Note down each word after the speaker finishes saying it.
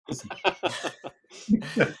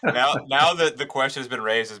Now that the question has been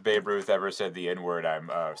raised, has Babe Ruth ever said the N-word? I'm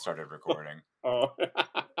started recording. Oh.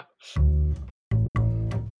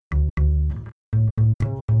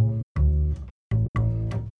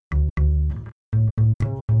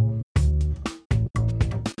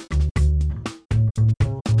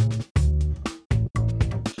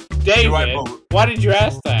 David, why did you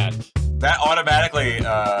ask that? That automatically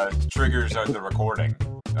triggers the recording.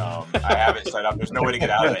 I have it set up. There's no way to get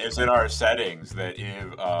out of it. It's in our settings that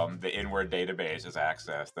if the N-word database is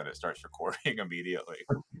accessed, then it starts recording immediately.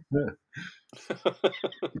 But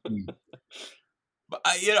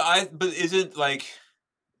but isn't like,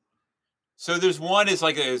 so there's one is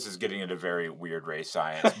like, this is getting into very weird race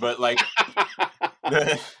science, but like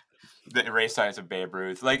the race science of Babe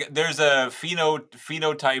Ruth. Like there's a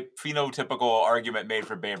phenotypical argument made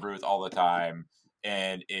for Babe Ruth all the time.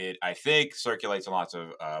 And it, I think, circulates in lots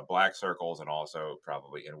of black circles and also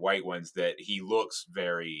probably in white ones, that he looks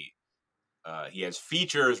very, he has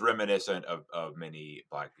features reminiscent of many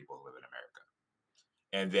black people who live in America.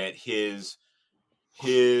 And that his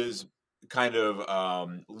kind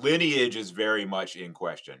of lineage is very much in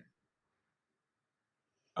question.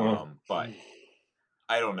 But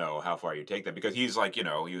I don't know how far you take that, because he's like, he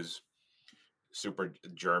was super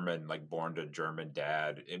German, like born to German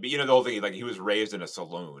dad. But the whole thing, like he was raised in a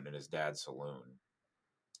saloon, in his dad's saloon,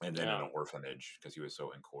 and then in an orphanage because he was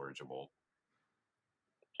so incorrigible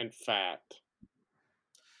and fat.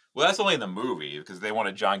 Well, that's only in the movie, because they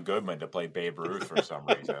wanted John Goodman to play Babe Ruth for some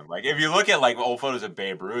reason. Like if you look at like old photos of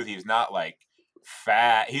Babe Ruth, he's not like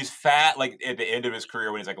fat. He's fat like at the end of his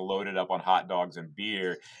career when he's like loaded up on hot dogs and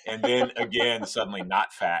beer, and then again suddenly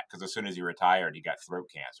not fat because as soon as he retired he got throat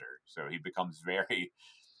cancer, so he becomes very,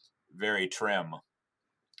 very trim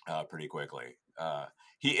pretty quickly.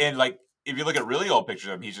 And like if you look at really old pictures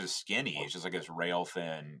of him, he's just skinny. He's just like this rail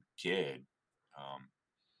thin kid. I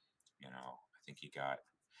think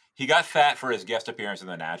he got fat for his guest appearance in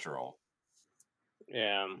The Natural.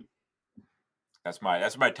 Yeah. That's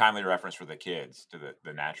my timely reference for the kids to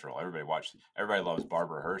the Natural. Everybody loves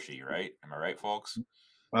Barbara Hershey, right? Am I right, folks?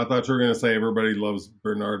 I thought you were going to say everybody loves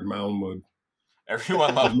Bernard Malamud.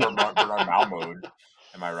 Everyone loves Bernard Malamud.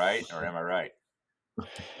 Am I right, or am I right?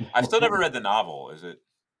 I've still never read the novel. Is it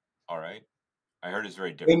all right? I heard it's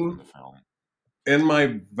very different from the film. In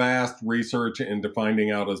my vast research into finding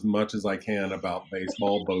out as much as I can about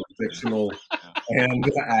baseball, both fictional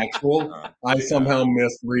and actual, I somehow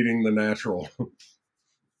missed reading The Natural.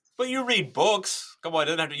 But you read books. Come on,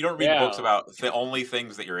 you don't read books about the only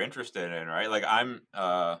things that you're interested in, right? Like I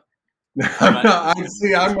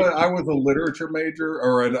was a literature major,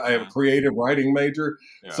 or I have a creative writing major,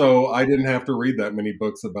 so I didn't have to read that many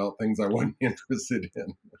books about things I wasn't interested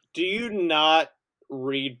in. Do you not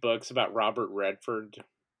read books about Robert Redford?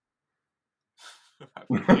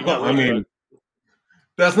 I mean,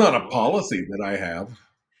 that's not a policy that I have.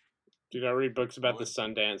 Do you not read books about the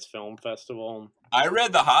Sundance Film Festival? I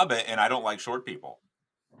read The Hobbit, and I don't like short people.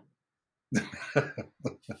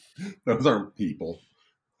 Those aren't people.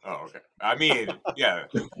 Oh, okay. I mean, yeah,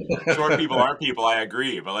 short people aren't people. I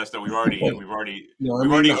agree, but we've already opened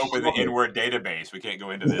the N-word database. We can't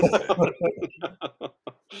go into this.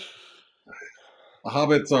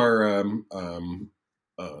 Hobbits are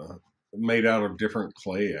made out of different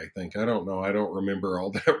clay, I think. I don't know. I don't remember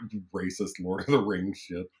all that racist Lord of the Rings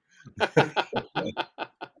shit.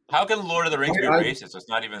 How can Lord of the Rings be racist? It's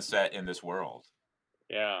not even set in this world.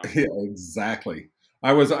 Yeah, exactly.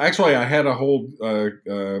 I had a whole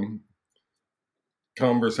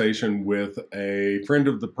conversation with a friend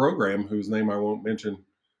of the program whose name I won't mention.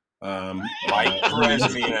 Mike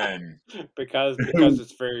Bresnian. Because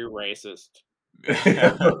it's very racist.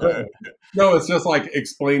 No, it's just like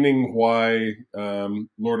explaining why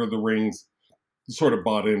Lord of the Rings sort of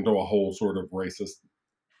bought into a whole sort of racist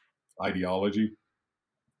ideology.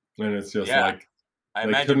 And it's just like I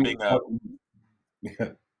imagine being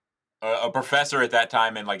a professor at that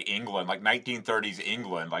time in like England, like 1930s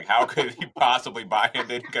England. Like, how could he possibly buy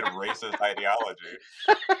into any kind of racist ideology?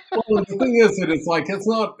 Well, the thing is that it's like, it's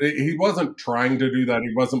not, he wasn't trying to do that.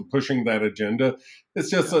 He wasn't pushing that agenda. It's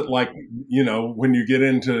just that, like, when you get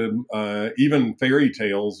into even fairy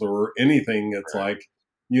tales or anything, it's like,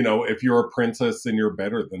 if you're a princess, then you're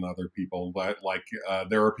better than other people. But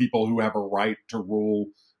there are people who have a right to rule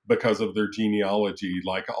because of their genealogy.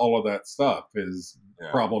 Like, all of that stuff is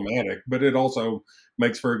problematic, but it also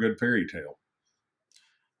makes for a good fairy tale.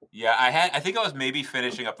 Yeah, I think I was maybe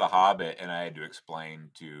finishing up The Hobbit, and I had to explain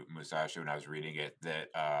to Musashi when I was reading it that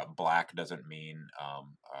black doesn't mean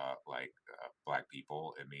black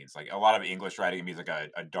people. It means like a lot of English writing. It means like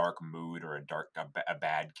a dark mood or a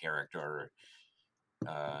bad character.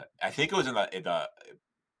 I think it was in the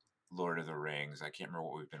Lord of the Rings. I can't remember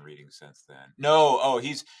what we've been reading since then. No,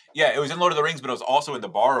 it was in Lord of the Rings, but it was also in The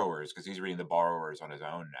Borrowers because he's reading The Borrowers on his own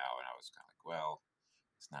now, and I was kind of like, well,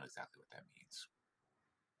 it's not exactly what that means.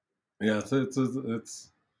 Yeah, it's But it's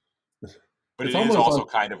it is almost also like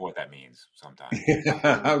kind of what that means sometimes.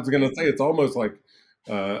 I was going to say it's almost like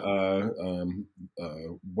uh, uh, um,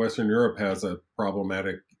 Western Europe has a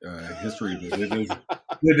problematic history that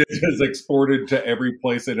it is exported to every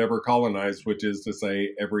place it ever colonized, which is to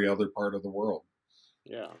say, every other part of the world.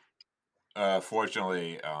 Yeah.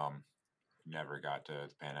 Fortunately, never got to the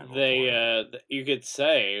Panhandle of They Florida. you could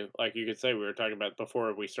say we were talking about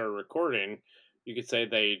before we started recording, you could say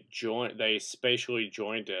they spatially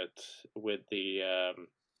joined it with their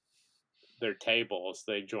tables.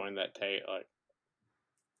 They joined that like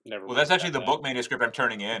never Well, mind that's actually about the that. book manuscript I'm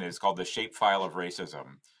turning in. It's called The Shapefile of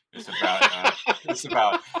Racism. It's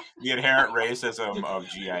about the inherent racism of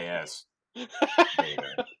GIS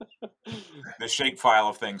data, the shapefile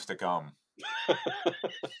of things to come.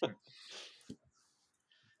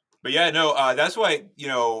 But yeah, no, that's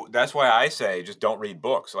why I say just don't read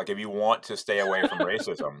books. Like if you want to stay away from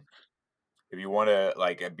racism, if you want to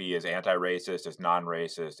like be as anti-racist as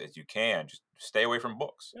non-racist as you can, just stay away from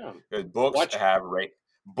books Yeah. because Watch.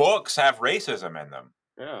 books have racism in them.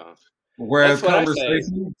 Yeah. Whereas That's what I say.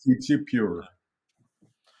 conversation keeps you pure.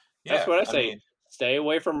 That's Yeah, what I I say. mean, Stay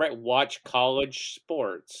away from watch college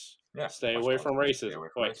sports. yeah, Stay watch away college from sports, stay racism. away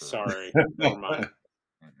from Wait, racism. sorry. Never mind.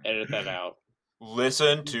 Edit that out.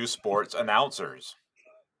 Listen to sports announcers.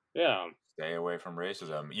 Yeah. Stay away from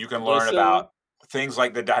racism. You can learn Listen. about things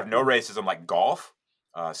like that have no racism, like golf,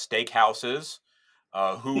 steakhouses,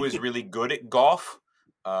 who is really good at golf.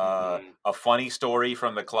 Mhm. A funny story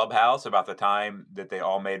from the clubhouse about the time that they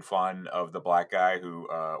all made fun of the black guy who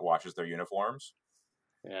washes their uniforms.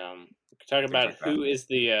 Talk Things about like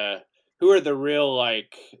that. who are the real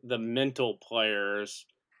like the mental players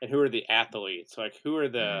and who are the athletes. Like Mm, who are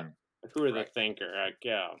the right. thinker. Like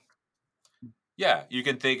yeah. Yeah, you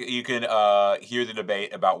can hear the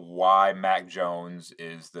debate about why Mac Jones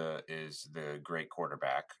is the great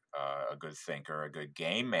quarterback, a good thinker, a good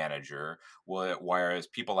game manager. Whereas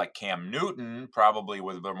people like Cam Newton, probably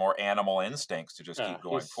with the more animal instincts to just Yeah, keep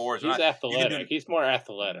going forward. he's You can do athletic. He's more mhm,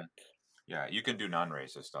 athletic. yeah, you can do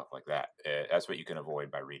non-racist stuff like that. That's what you can avoid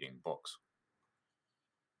by reading books,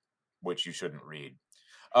 which you shouldn't read.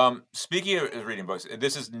 Speaking of reading books,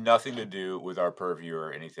 this has nothing to do with our purview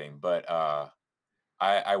or anything, but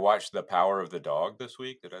I watched The Power of the Dog this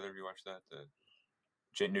week. Did either of you watch that?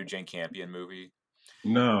 The new Jane Campion movie.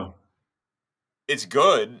 No. It's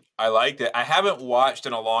good. I liked it. I haven't watched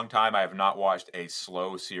in a long time. I have not watched a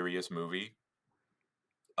slow, serious movie.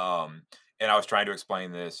 Um, and I was trying to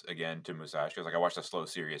explain this again to Musashi. I was like, I watched a slow,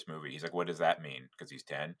 serious movie. He's like, what does that mean? Because he's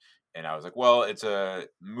 10. And I was like, well, it's a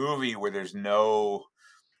movie where there's no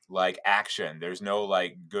like action. There's no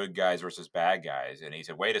like good guys versus bad guys. And he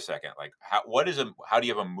said, wait a second, like how do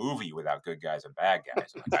you have a movie without good guys and bad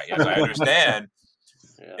guys? I'm like, yes, I understand.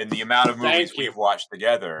 Yeah. In the amount of movies Thank you. we've watched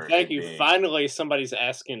together, Thank it you. being Finally, somebody's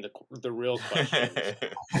asking the real questions.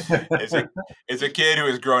 it's a it's a kid who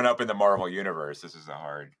has grown up in the Marvel universe. This is a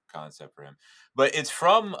hard concept for him, but it's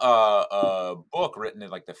from a book written in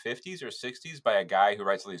like the 50s or 60s by a guy who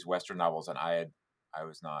writes all these Western novels, and I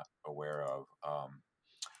was not aware of.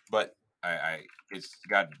 But it's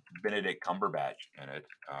got Benedict Cumberbatch in it.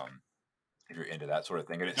 If you're into that sort of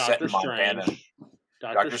thing, and it's set Doctor in Montana. Strange.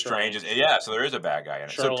 Doctor Doctor Strange is Strange. yeah, so there is a bad guy in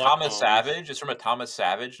it. So Sherlock Thomas Holmes. Savage is from a Thomas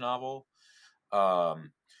Savage novel.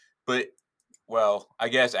 Um, but well, I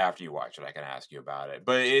guess after you watch it, I can ask you about it.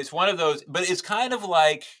 But it's one of those. But it's kind of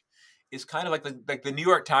like the New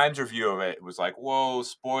York Times review of it was like, whoa,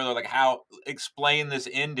 spoiler! Like how explain this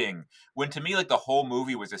ending when to me like the whole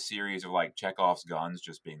movie was a series of like Chekhov's guns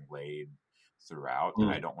just being laid throughout,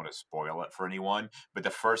 and I Mm. don't want to spoil it for anyone. But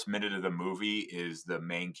the first minute of the movie is the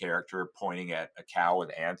main character pointing at a cow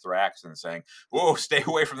with anthrax and saying, "Whoa, stay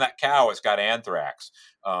away from that cow! It's got anthrax."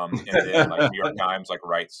 And then like New York Times like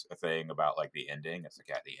writes a thing about like the ending. It's like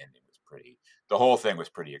yeah, the ending was pretty. The whole thing was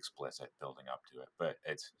pretty explicit building up to it, but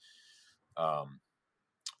it's um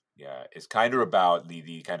yeah, it's kind of about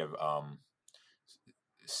the kind of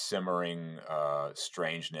simmering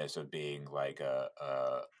strangeness of being like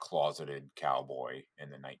a closeted cowboy in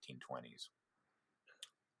the 1920s.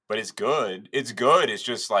 But it's good. It's good. It's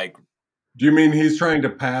just like Do you mean he's trying to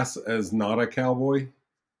pass as not a cowboy?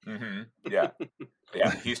 Yeah.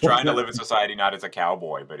 Yeah, he's trying to live in society not as a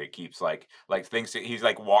cowboy, but it keeps thinks that he's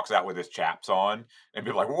walks out with his chaps on, and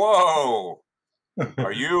people are like, "Whoa,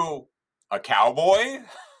 are you a cowboy?"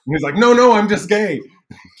 He's like, no, I'm just gay.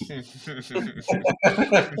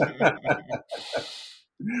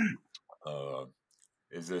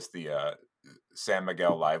 Is this the San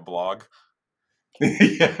Miguel live blog?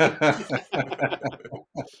 Yeah.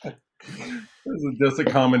 This is just a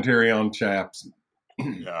commentary on chaps.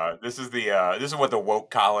 This is what the woke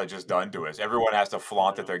college has done to us. Everyone has to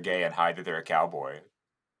flaunt that they're gay and hide that they're a cowboy.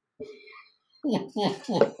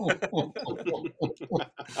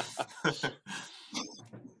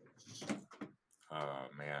 Oh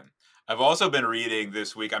man, I've also been reading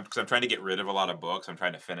this week. Because I'm trying to get rid of a lot of books. I'm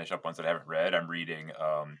trying to finish up ones that I haven't read. I'm reading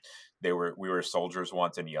We Were Soldiers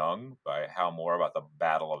Once and Young by Hal Moore about the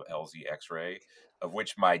Battle of LZ X-Ray, of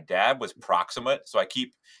which my dad was proximate. So I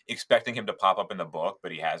keep expecting him to pop up in the book,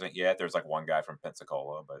 but he hasn't yet. There's one guy from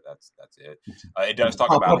Pensacola, but that's it. It does talk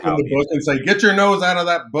Pop about up in how the book and say, "Get your nose out of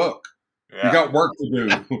that book. yeah. You got work to do."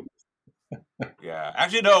 Yeah,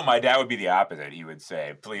 actually, no. My dad would be the opposite. He would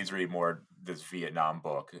say, "Please read more this Vietnam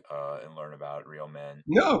book and learn about real men."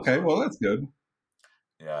 No, okay, well that's good.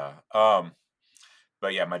 Yeah.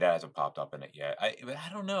 But yeah, my dad hasn't popped up in it yet. But I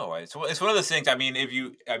don't know. It's one of those things. I mean,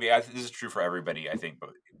 this is true for everybody. I think, but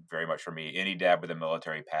very much for me. Any dad with a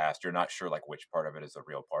military past, you're not sure which part of it is the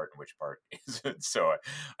real part and which part isn't. So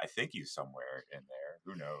I think he's somewhere in there.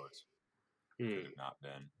 Who knows? Could have not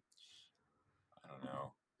been. I don't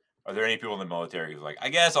know. Are there any people in the military who's I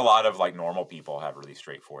guess a lot of normal people have really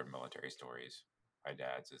straightforward military stories. My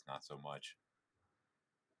dad's is not so much.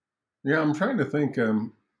 Yeah, I'm trying to think.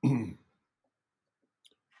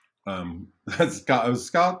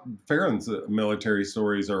 Scott Farron's military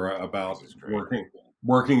stories are about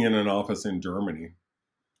working in an office in Germany.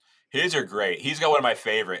 His are great. He's got one of my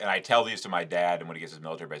favorite, and I tell these to my dad and when he gets his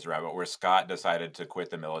military base around, but where Scott decided to quit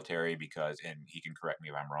the military because, and he can correct me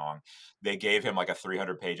if I'm wrong, they gave him a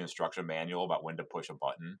 300-page instruction manual about when to push a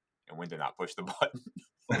button and when to not push the button.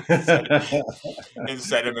 and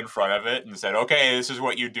set him in front of it and said, "Okay, this is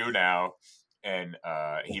what you do now." And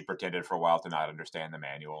he pretended for a while to not understand the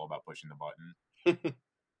manual about pushing the button.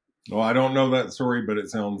 Well, I don't know that story, but it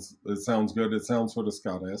sounds good. It sounds sort of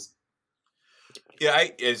Scott-esque. Yeah,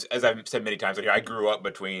 as I've said many times, I grew up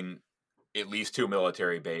between at least 2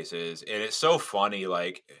 military bases, and it's so funny.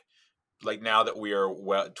 Now that we are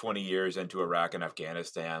 20 years into Iraq and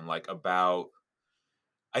Afghanistan, I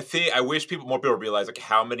wish more people realize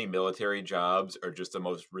how many military jobs are just the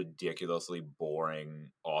most ridiculously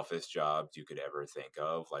boring office jobs you could ever think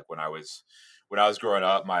of. When I was growing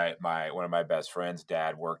up, my one of my best friends'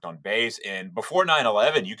 dad worked on base, and before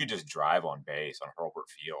 9/11, you could just drive on base on Hurlburt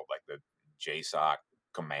Field, the JSOC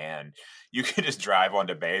command. You could just drive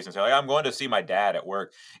onto base and say, "I'm going to see my dad at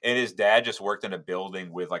work," and his dad just worked in a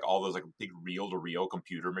building with all those big reel-to-reel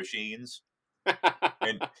computer machines.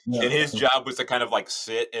 And his job was to kind of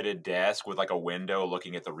sit at a desk with a window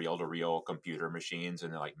looking at the reel-to-reel computer machines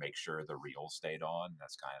and then make sure the reel stayed on.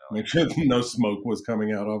 That's kind of make sure no smoke was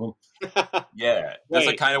coming out of them. Yeah,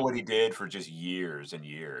 that's kind of what he did for just years and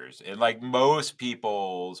years. And most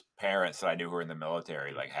people's parents that I knew who were in the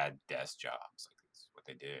military had desk jobs. That's what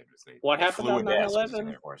they did. What happened on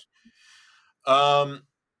 9/11?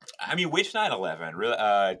 I mean, which 9/11? Really?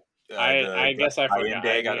 I guess I forgot.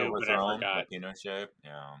 Day got overthrown by Pinochet.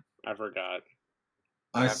 Yeah, I forgot.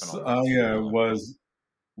 I was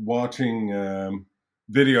watching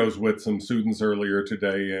videos with some students earlier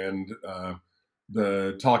today, and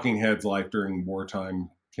the Talking Heads Life During Wartime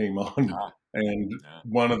came on, and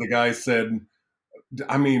one of the guys said,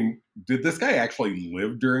 "I mean, did this guy actually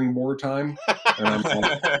live during wartime?" And I'm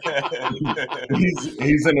like,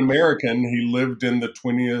 he's an American. He lived in the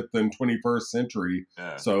 20th and 21st century.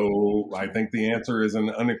 Yeah. So I think the answer is an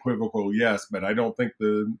unequivocal yes, but I don't think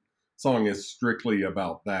the song is strictly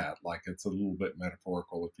about that. It's a little bit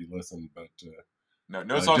metaphorical if you listen, but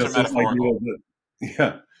no songs are metaphorical.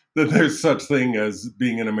 That there's such thing as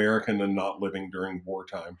being an American and not living during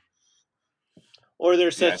wartime. Or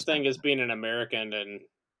there's such thing as being an American and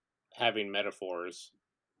having metaphors.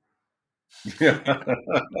 Yeah.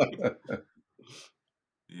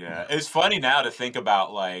 Yeah, it's funny now to think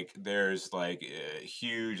about there's a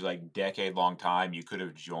huge decade-long time you could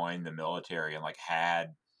have joined the military and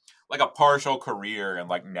had a partial career and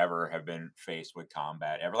never have been faced with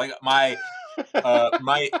combat ever.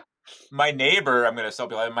 My neighbor, I'm gonna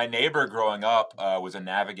tell my neighbor growing up was a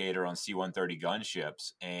navigator on C-130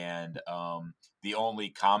 gunships, and the only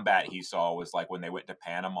combat he saw was when they went to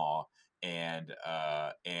Panama and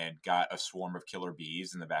got a swarm of killer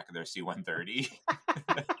bees in the back of their C-130.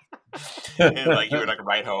 And like he would like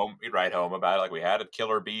write home about it. Like, we had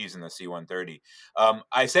killer bees in the C-130.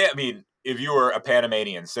 I mean, if you were a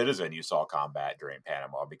Panamanian citizen, you saw combat during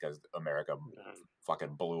Panama because America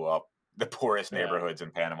fucking blew up the poorest neighborhoods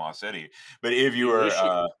in Panama City. But if you were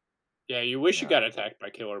you wish you got attacked by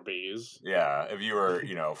killer bees. Yeah, if you were,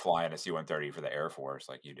 flying a C-130 for the Air Force,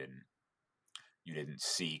 like you didn't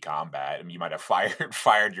see combat. I mean, you might have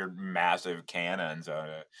fired your massive cannons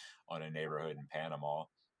on a neighborhood in Panama.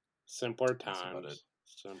 Simpler times.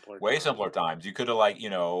 Way simpler times. You could have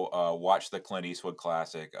watched the Clint Eastwood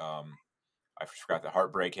classic. I forgot the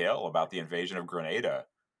Heartbreak Hill about the invasion of Grenada,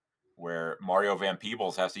 where Mario Van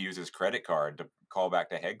Peebles has to use his credit card to call back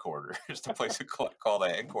to headquarters to place a call to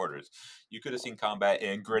headquarters. You could have seen combat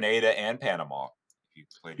in Grenada and Panama. If you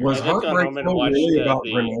played Was Heartbreak Hill really about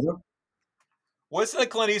Grenada? What's the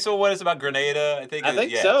Clint Eastwood one is about Grenada? I think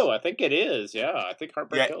so. I think it is. Yeah, I think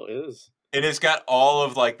Heartbreak Hill is. And it's got all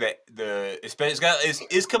of like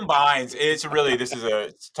it's combines. It's really, this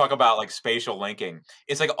is talk about like spatial linking.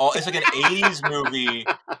 It's like an 80s movie.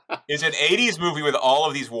 It's an 80s movie with all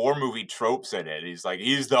of these war movie tropes in it. He's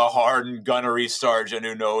the hardened gunnery sergeant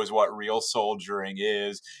who knows what real soldiering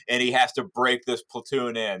is, and he has to break this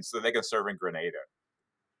platoon in so they can serve in Grenada.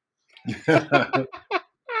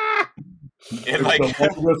 It's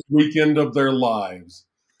the longest weekend of their lives.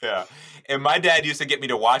 Yeah, and my dad used to get me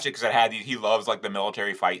to watch it because he loves like the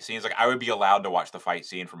military fight scenes. Like, I would be allowed to watch the fight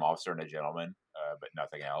scene from Officer and a Gentleman, but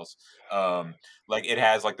nothing else. Like, it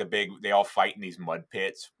has like they all fight in these mud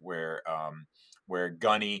pits where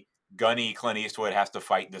Gunny Clint Eastwood has to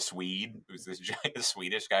fight the Swede, who's this giant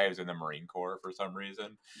Swedish guy who's in the Marine Corps for some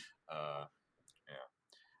reason. Yeah.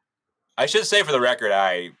 I should say, for the record,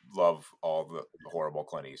 I love all the horrible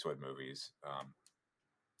Clint Eastwood movies.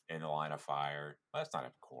 In the Line of Fire. Well, that's not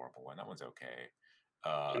a horrible one. That one's okay.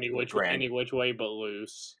 Any which way but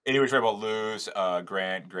loose. Any which way but loose.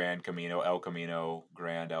 Grand Camino, El Camino,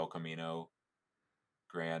 Grand El Camino,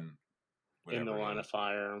 Grand. In the Line of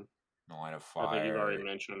Fire. In the Line of Fire. I think you've already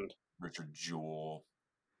mentioned Richard Jewell.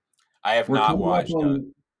 I have not watched.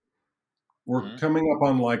 We're coming up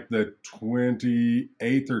on like the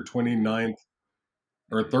 28th or 29th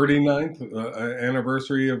or 39th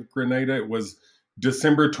anniversary of Grenada. It was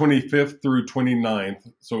December 25th through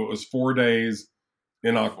 29th. So it was 4 days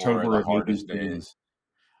in October of hardest days.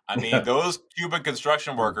 I mean, those Cuban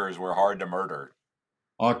construction workers were hard to murder.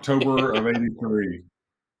 October of 83.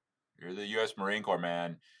 You're the U.S. Marine Corps,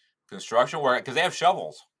 man. Construction work, because they have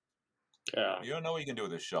shovels. Yeah. You don't know what you can do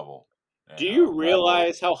with a shovel. Do you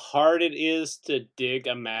realize how hard it is to dig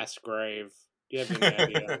a mass grave? Do you have any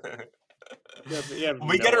idea?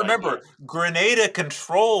 We got to remember, Grenada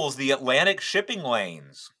controls the Atlantic shipping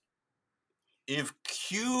lanes. If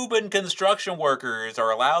Cuban construction workers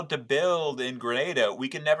are allowed to build in Grenada, we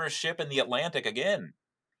can never ship in the Atlantic again.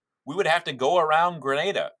 We would have to go around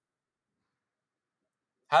Grenada.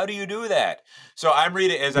 How do you do that? So I'm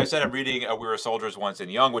reading, as I said, We Were Soldiers Once and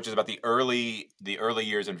Young, which is about the early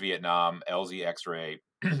years in Vietnam, LZ X-Ray,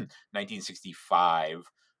 1965.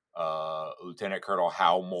 Lieutenant Colonel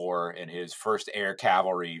Hal Moore and his 1st Air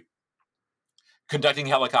Cavalry conducting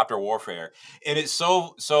helicopter warfare. And it's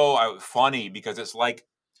so funny because it's like,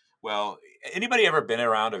 well, anybody ever been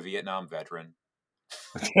around a Vietnam veteran?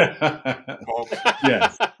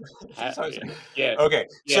 Yes. Yeah. Okay.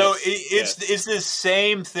 So it's the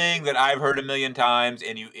same thing that I've heard a million times,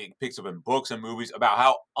 and it picks up in books and movies about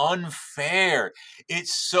how unfair.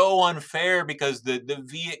 It's so unfair because the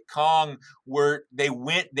Viet Cong they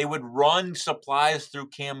would run supplies through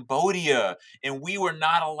Cambodia, and we were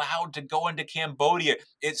not allowed to go into Cambodia.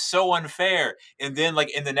 It's so unfair. And then, like,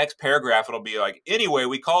 in the next paragraph, it'll be like, anyway,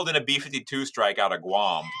 we called in a B-52 strike out of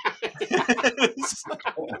Guam.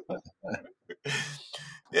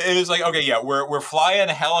 It was like, okay, yeah, we're flying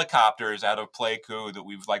helicopters out of Pleiku that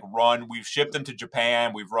we've shipped them to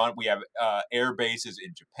Japan. We have air bases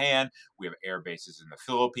in Japan. We have air bases in the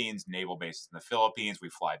Philippines, naval bases in the Philippines. We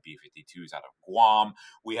fly B-52s out of Guam.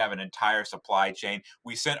 We have an entire supply chain.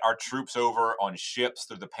 We sent our troops over on ships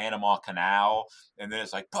through the Panama Canal. And then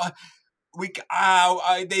it's like, but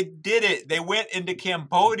they did it. They went into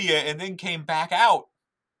Cambodia and then came back out.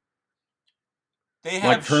 They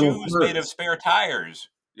have shoes made of spare tires.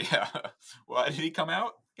 Yeah. Well, did he come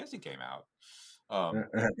out? I guess he came out.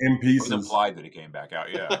 In pieces. It was implied that he came back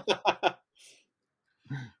out, yeah.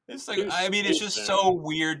 It's like, Too I mean, too it's just so soon.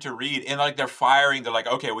 weird to read. And like they're firing, they're like,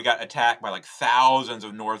 okay, we got attacked by like thousands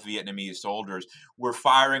of North Vietnamese soldiers. We're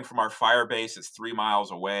firing from our fire base that's 3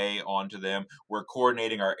 miles away onto them. We're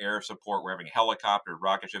coordinating our air support. We're having helicopter,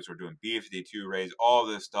 rocket ships. We're doing B-52 raids, all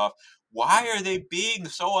this stuff. Why are they being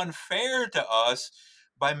so unfair to us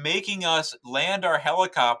by making us land our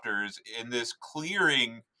helicopters in this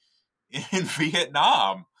clearing in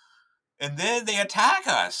Vietnam? And then they attack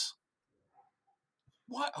us.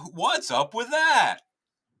 What's up with that?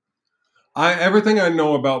 Everything I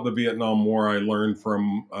know about the Vietnam War, I learned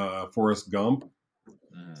from Forrest Gump.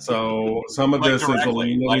 So some of this is a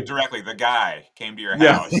little, directly. The guy came to your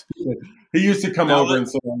yeah. house. He used to come Now, over and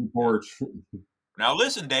sit on the porch. now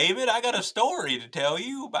listen, David. I got a story to tell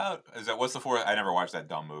you about. What's the fourth? I never watched that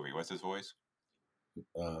dumb movie. What's his voice?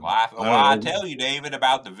 I tell you, David,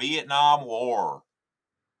 about the Vietnam War.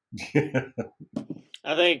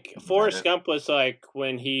 I think Forrest Gump was like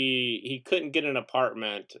when he couldn't get an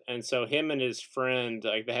apartment, and so him and his friend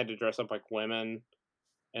like they had to dress up like women,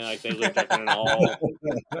 and like they lived like in an all.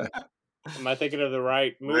 Am I thinking of the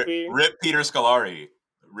right movie? Rip Peter Scolari.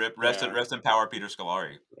 Rest Yeah. in power, Peter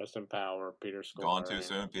Scolari. Rest in power, Peter Scolari. Gone too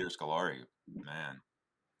soon, Peter Scolari. Man,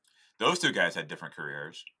 those two guys had different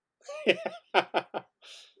careers.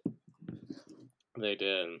 They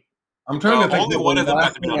did. I'm trying to think. Only one of them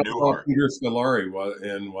had to be on Newhart. Peter Scolari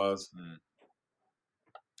was.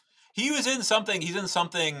 He was in something. He's in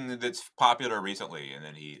something that's popular recently, and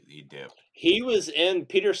then he dipped. He was in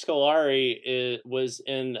Peter Scolari. Was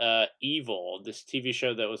in Evil, this TV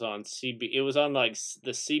show that was on CB. It was on like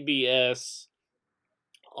the CBS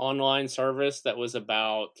online service that was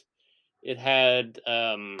about. It had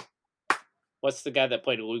what's the guy that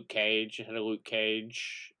played Luke Cage? It had a Luke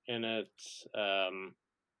Cage in it.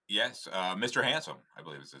 Yes, Mr. Handsome, I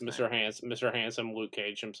believe is his name. Mr. Handsome, Luke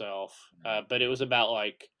Cage himself. But it was about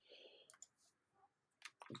like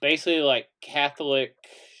basically like Catholic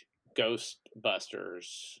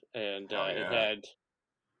Ghostbusters, and it had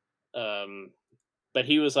but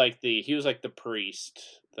he was like the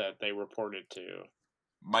priest that they reported to.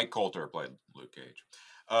 Mike Coulter played Luke Cage.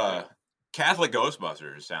 Catholic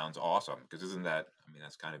Ghostbusters sounds awesome because isn't that? I mean,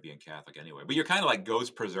 that's kind of being Catholic anyway. But you're kind of like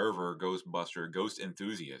Ghost Preserver, Ghostbuster, Ghost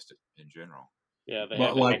Enthusiast in general. Yeah, they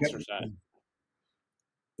have like exercise.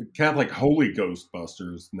 Catholic Holy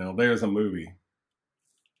Ghostbusters. Now there's a movie.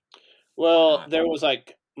 Well, there was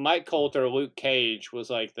like Mike Coulter, Luke Cage was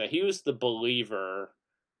like he was the believer,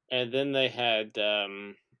 and then they had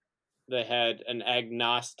an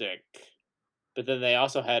agnostic, but then they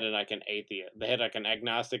also had an atheist. They had like an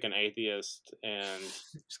agnostic, an atheist, and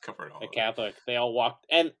a Catholic. They all walked,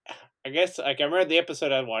 and I guess like I remember the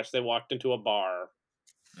episode I watched. They walked into a bar,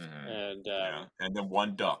 and then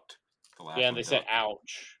one ducked. And they said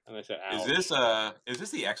 "ouch," and they said "ouch." Is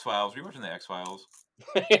this the X-Files? Are you watching the X-Files?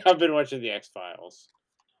 I've been watching the X-Files.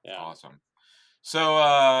 Yeah. Awesome. So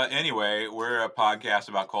anyway, we're a podcast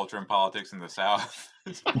about culture and politics in the South.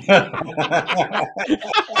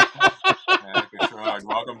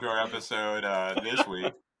 Welcome to our episode this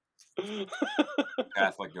week,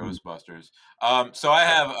 Catholic Ghostbusters. So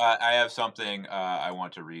I have something I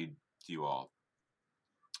want to read to you all.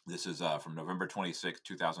 This is from November 26,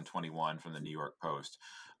 2021 from the New York Post.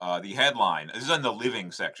 The headline, this is in the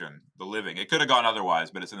living section. The living. It could have gone otherwise,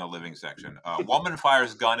 but it's in the living section. Woman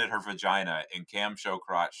fires gun at her vagina in cam show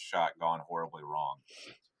crotch shot gone horribly wrong.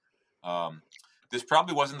 This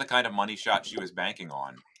probably wasn't the kind of money shot she was banking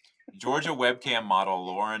on. Georgia webcam model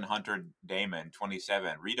Lauren Hunter Damon,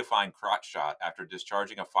 27, redefined crotch shot after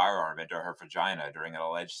discharging a firearm into her vagina during an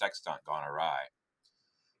alleged sex stunt gone awry.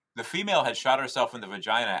 The female had shot herself in the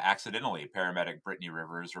vagina accidentally, paramedic Brittany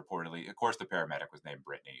Rivers reportedly. Of course, the paramedic was named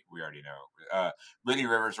Brittany. We already know. Brittany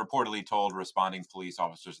Rivers reportedly told responding police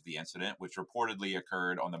officers of the incident, which reportedly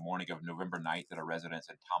occurred on the morning of November 9th at a residence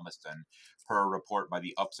in Thomaston, per a report by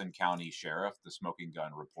the Upson County Sheriff, the smoking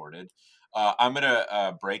gun reported. I'm going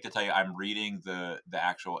to break to tell you I'm reading the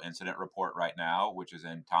actual incident report right now, which is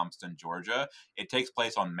in Thomaston, Georgia. It takes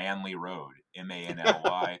place on Manly Road, Manly,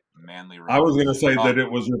 Manly Road. I was going to say that it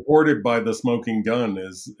was reported by the smoking gun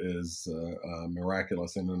is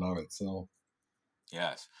miraculous in and of itself.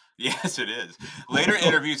 Yes, it is. Later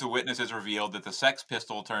interviews with witnesses revealed that the Sex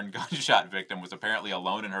Pistol turned gunshot victim was apparently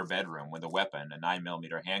alone in her bedroom when the weapon, a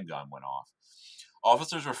 9mm handgun, went off.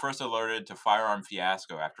 Officers were first alerted to firearm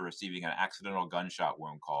fiasco after receiving an accidental gunshot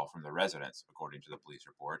wound call from the residents, according to the police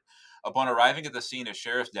report. Upon arriving at the scene, a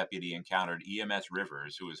sheriff's deputy encountered EMS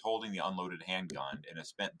Rivers, who was holding the unloaded handgun and a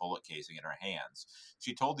spent bullet casing in her hands.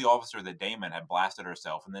 She told the officer that Damon had blasted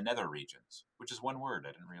herself in the nether regions, which is one word.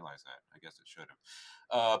 I didn't realize that. I guess it should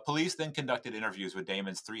have. Police then conducted interviews with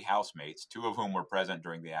Damon's 3 housemates, 2 of whom were present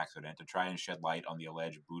during the accident, to try and shed light on the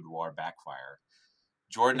alleged boudoir backfire.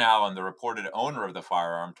 Jordan Allen, the reported owner of the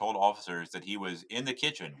firearm, told officers that he was in the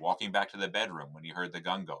kitchen walking back to the bedroom when he heard the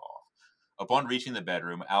gun go off. Upon reaching the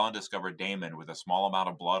bedroom, Allen discovered Damon with a small amount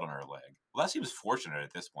of blood on her leg. Well, that seems fortunate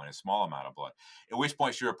at this point, a small amount of blood. At which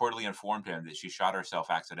point she reportedly informed him that she shot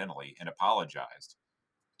herself accidentally and apologized.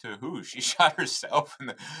 To who? She shot herself.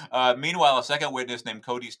 Meanwhile, a second witness named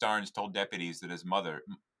Cody Starnes told deputies that his mother,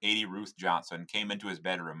 80 Ruth Johnson, came into his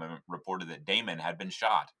bedroom and reported that Damon had been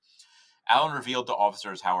shot. Allen revealed to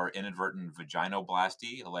officers how her inadvertent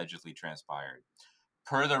vaginoplasty allegedly transpired.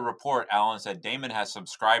 Per the report, Allen said Damon has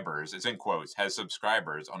subscribers, it's in quotes, has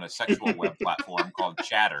subscribers on a sexual web platform called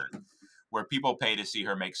Chatter, where people pay to see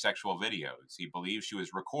her make sexual videos. He believes she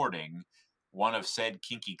was recording one of said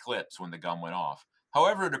kinky clips when the gun went off.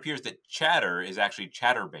 However, it appears that Chatter is actually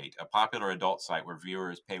Chatterbait, a popular adult site where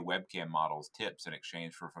viewers pay webcam models tips in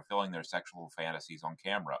exchange for fulfilling their sexual fantasies on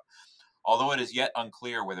camera. Although it is yet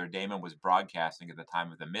unclear whether Damon was broadcasting at the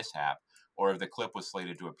time of the mishap or if the clip was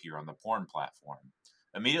slated to appear on the porn platform.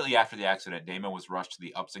 Immediately after the accident, Damon was rushed to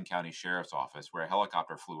the Upson County Sheriff's Office, where a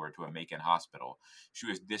helicopter flew her to a Macon hospital. She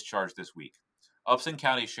was discharged this week. Upson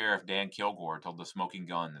County Sheriff Dan Kilgore told the Smoking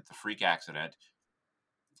Gun that the freak accident,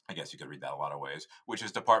 I guess you could read that a lot of ways, which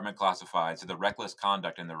is department classified, so the reckless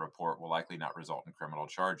conduct in the report will likely not result in criminal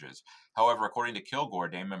charges. However, according to Kilgore,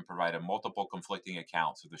 Damon provided multiple conflicting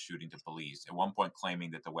accounts of the shooting to police, at one point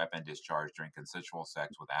claiming that the weapon discharged during consensual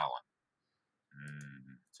sex with Allen.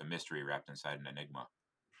 It's a mystery wrapped inside an enigma.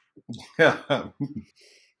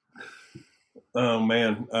 Oh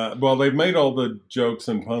man! Well, they've made all the jokes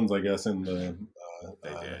and puns, I guess, in the. They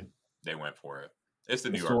did. They went for it. It's the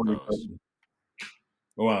New story, York Post.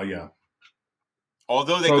 Well, yeah.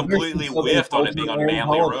 Although they completely whiffed on it being on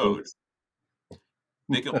Manly Road.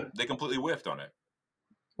 They completely whiffed on it.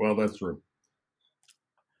 Well, that's true.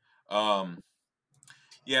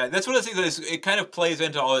 Yeah, that's what I think. It kind of plays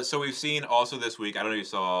into all it. So we've seen also this week, I don't know if you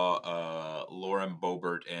saw Lauren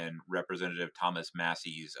Boebert and Representative Thomas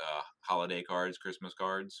Massey's holiday cards, Christmas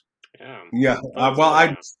cards. Yeah.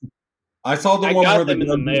 I saw the one where them in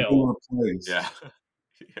the mail. Yeah.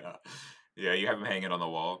 Yeah, you have them hanging on the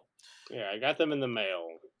wall. Yeah, I got them in the mail.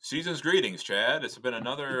 Season's greetings, Chad. It's been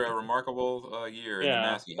another remarkable year in the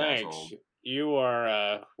Massey household. You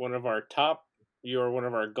are one of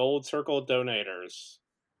our gold circle donators.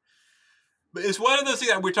 But it's one of those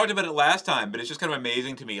things, we talked about it last time, but it's just kind of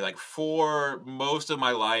amazing to me. Like, for most of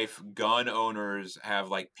my life, gun owners have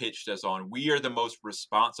like pitched us on, we are the most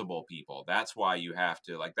responsible people. That's why you have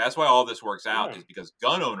to, like, that's why all this works out, is because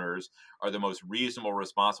gun owners are the most reasonable,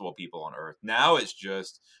 responsible people on earth. Now it's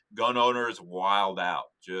just gun owners wild out,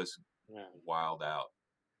 wild out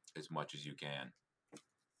as much as you can.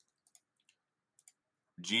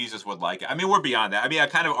 Jesus would like it. I mean, we're beyond that. I mean, I'm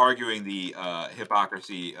kind of arguing the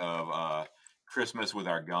hypocrisy of Christmas with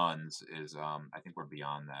our guns is, I think we're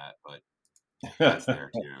beyond that, but that's there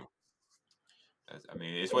too. I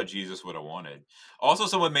mean, it's what Jesus would have wanted. Also,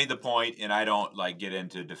 someone made the point, and I don't like get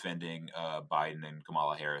into defending Biden and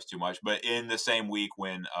Kamala Harris too much, but in the same week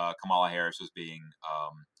when Kamala Harris was being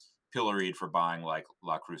pilloried for buying like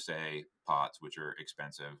La Crusade pots, which are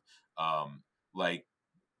expensive, like,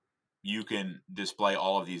 you can display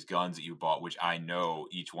all of these guns that you bought, which I know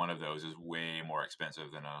each one of those is way more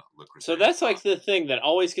expensive than a La Crusade. So that's like the thing that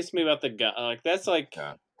always gets me about the gun. Like, that's like,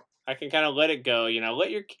 I can kind of let it go. Let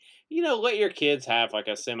your kids have like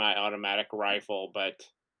a semi-automatic rifle, but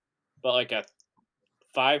like a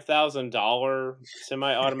 $5,000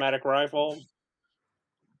 semi-automatic rifle.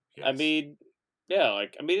 Yes. I mean, yeah,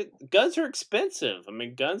 guns are expensive. I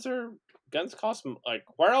mean, guns cost, like,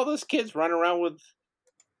 why are all those kids running around with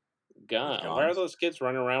guns? Why are those kids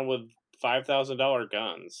running around with $5,000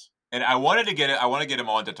 guns? And I want to get him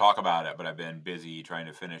on to talk about it, but I've been busy trying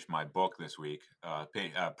to finish my book this week.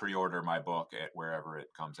 Pre-order my book at wherever it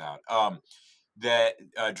comes out. That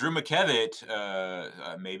Drew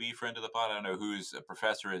McKevitt, maybe friend of the pod, I don't know, who's a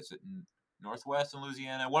professor at Northwestern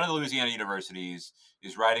Louisiana, one of the Louisiana universities,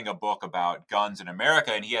 is writing a book about guns in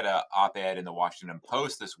America, and he had an op-ed in the Washington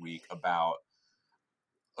Post this week about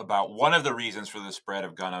one of the reasons for the spread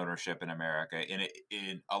of gun ownership in America.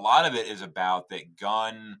 And a lot of it is about that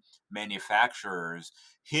gun manufacturers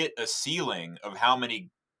hit a ceiling of how many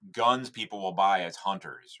guns people will buy as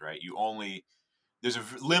hunters, right? There's a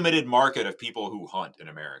limited market of people who hunt in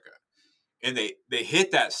America. And they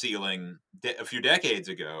hit that ceiling a few decades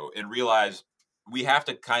ago and realized we have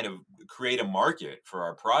to kind of create a market for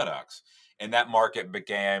our products. And that market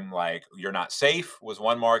became like, you're not safe was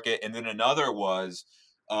one market. And then another was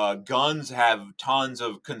guns have tons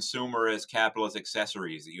of consumerist capitalist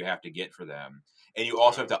accessories that you have to get for them. And you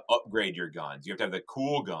also have to upgrade your guns. You have to have the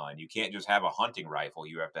cool gun. You can't just have a hunting rifle.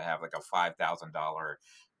 You have to have like a $5,000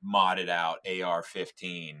 modded out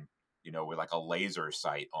AR-15, with like a laser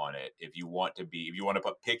sight on it. If you want to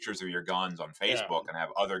put pictures of your guns on Facebook and have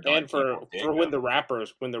other gun and people dig for when them.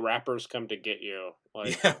 the rappers come to get you,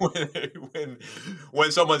 like Yeah,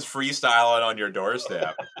 when someone's freestyling on your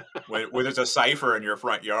doorstep, when there's a cipher in your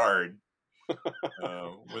front yard,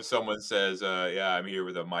 when someone says, "Yeah, I'm here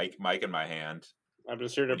with a mic in my hand." I'm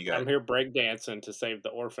just here When you got I'm here breakdancing to save the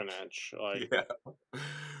orphanage, like. yeah,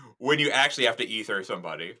 when you actually have to ether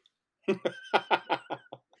somebody.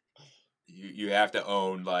 You have to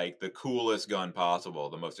own like the coolest gun possible,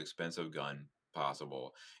 the most expensive gun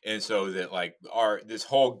possible. And so that like this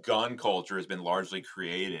whole gun culture has been largely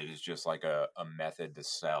created as just like a method to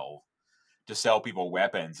sell people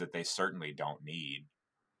weapons that they certainly don't need.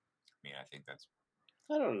 I mean, I think that's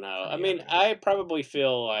I don't know. I pretty mean, evident. I probably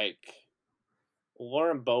feel like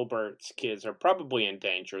Lauren Boebert's kids are probably in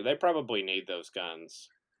danger. They probably need those guns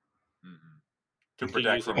Hmm. To to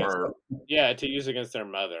protect use from against her to use against their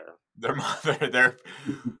mother. their mother,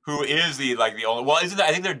 who is the only, well, isn't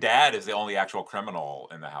I think their dad is the only actual criminal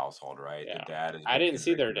in the household, right? The Yeah. dad has I been didn't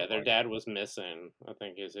see their convicted of dad. Their like, dad was missing. I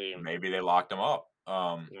think is he. maybe they locked him up.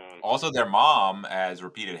 No. Also, their mom has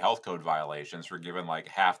repeated health code violations for giving like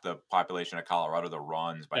half the population of Colorado the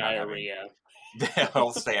runs by not having Diarrhea. the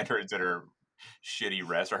health standards at her shitty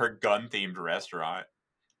restaurant, her gun themed restaurant.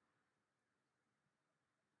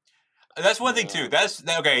 That's one thing too. That's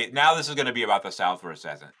okay. Now this is going to be about the South for a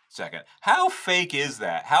second. How fake is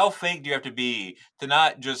that? How fake do you have to be to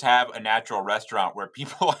not just have a natural restaurant where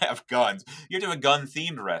people have guns? You have to have a gun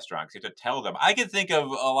themed restaurant. 'Cause you have to tell them. I can think of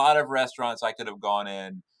a lot of restaurants I could have gone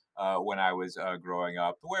in when I was growing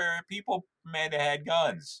up where people may have had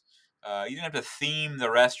guns. You didn't have to theme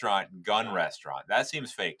the restaurant gun restaurant. That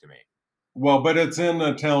seems fake to me. Well, but it's in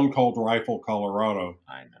a town called Rifle, Colorado,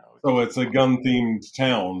 I know. so it's a gun-themed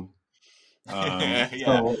town. Yeah,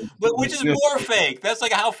 So but which it's is just more fake. That's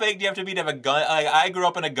like how fake do you have to be to have a gun? Like I grew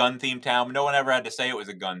up in a gun themed town. But no one ever had to say it was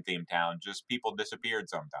a gun themed town. Just people disappeared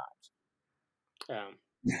sometimes.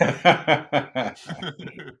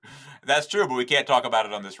 That's true, but we can't talk about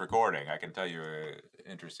it on this recording. I can tell you an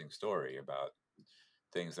interesting story about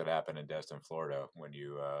things that happen in Destin, Florida, when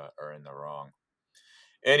you are in the wrong.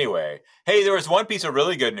 Anyway, hey, there was one piece of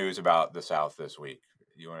really good news about the South this week.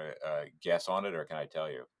 You want to guess on it, or can I tell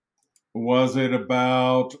you? Was it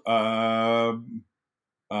about a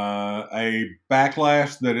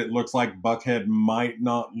backlash that it looks like Buckhead might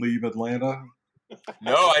not leave Atlanta?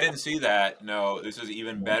 No, I didn't see that. No, this is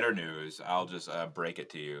even better news. I'll just break it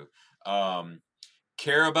to you.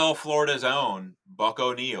 Carabel, Florida's own Buck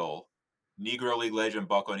O'Neil, Negro League legend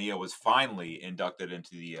Buck O'Neil, was finally inducted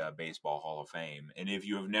into the Baseball Hall of Fame. And if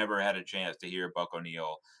you have never had a chance to hear Buck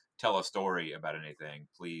O'Neil tell a story about anything,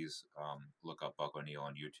 please look up Buck O'Neil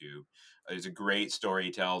on YouTube. There's a great story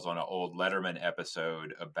he tells on an old Letterman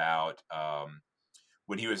episode about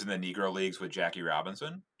when he was in the Negro Leagues with Jackie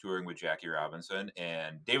Robinson, touring with Jackie Robinson.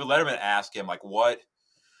 And David Letterman asked him, what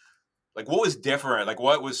was different, like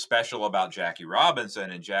what was special about Jackie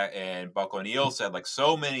Robinson, and Buck O'Neil said like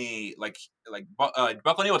so many Buck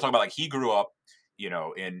O'Neil was talking about like he grew up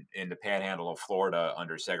in the panhandle of Florida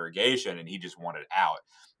under segregation and he just wanted out,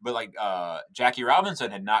 but like Jackie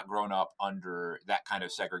Robinson had not grown up under that kind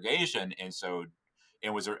of segregation, and so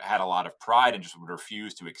had a lot of pride and just would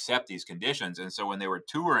refuse to accept these conditions. And so when they were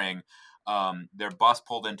touring, their bus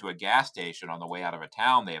pulled into a gas station on the way out of a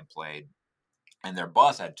town they had played, and their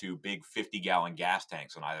bus had two big 50-gallon gas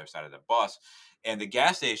tanks on either side of the bus. And the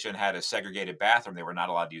gas station had a segregated bathroom. They were not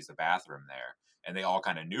allowed to use the bathroom there. And they all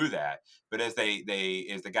kind of knew that. But as as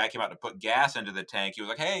the guy came out to put gas into the tank, he was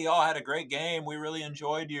like, "Hey, y'all had a great game. We really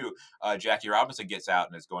enjoyed you." Jackie Robinson gets out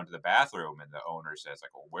and is going to the bathroom. And the owner says, like,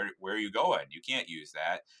 "Well, where are you going? You can't use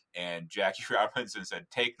that." And Jackie Robinson said,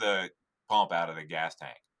 "Take the pump out of the gas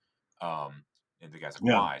tank." And the guy's like,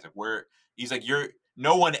 Yeah. "Why?" He's like,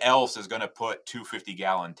 no one else is going to put two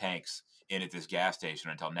 50-gallon tanks in at this gas station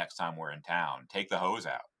until next time we're in town. Take the hose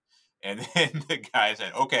out. And then the guy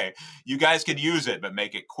said, "Okay, you guys can use it, but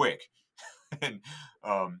make it quick." and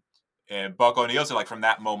And Buck O'Neill said, like, from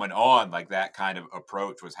that moment on, like, that kind of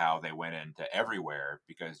approach was how they went into everywhere,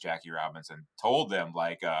 because Jackie Robinson told them,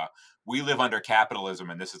 like, we live under capitalism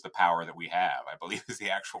and this is the power that we have, I believe is the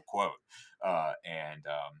actual quote.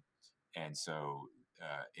 And so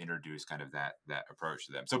introduced kind of that approach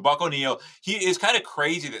to them. So Buck O'Neill, he is kind of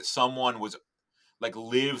crazy that someone was like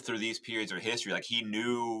lived through these periods of history. Like, he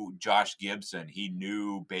knew Josh Gibson, he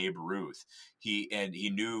knew Babe Ruth, he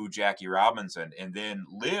knew Jackie Robinson, and then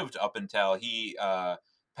lived up until he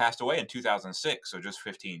passed away in 2006. So just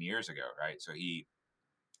 15 years ago, right? So he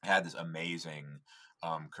had this amazing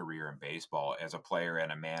career in baseball as a player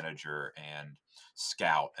and a manager and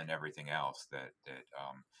scout and everything else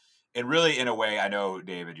and really, in a way, I know,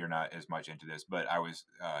 David, you're not as much into this, but I was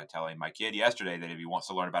telling my kid yesterday that if he wants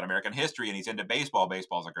to learn about American history and he's into baseball is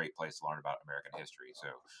a great place to learn about American history. So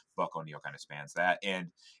Buck O'Neill kind of spans that, and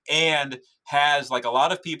has, like, a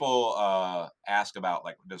lot of people ask about,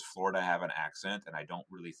 like, does Florida have an accent? And I don't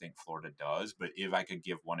really think Florida does. But if I could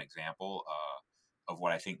give one example of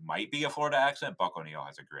what I think might be a Florida accent, Buck O'Neill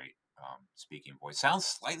has a great speaking voice. Sounds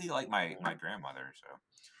slightly like my grandmother, so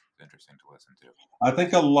it's interesting to listen to.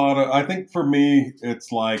 I think for me,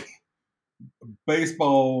 it's like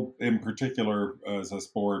baseball in particular as a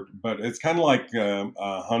sport, but it's kind of like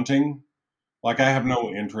hunting. Like, I have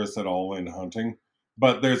no interest at all in hunting,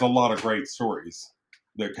 but there's a lot of great stories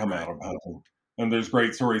that come out of hunting. And there's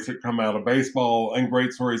great stories that come out of baseball and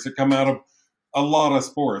great stories that come out of a lot of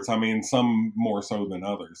sports. I mean, some more so than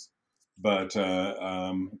others. But,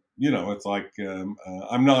 it's like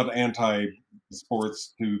I'm not anti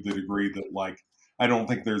sports to the degree that, like, I don't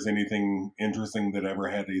think there's anything interesting that ever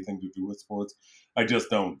had anything to do with sports. I just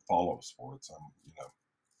don't follow sports.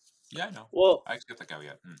 Yeah, I know. Well, I get the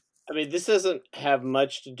caveat. I mean, this doesn't have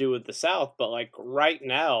much to do with the South, but like right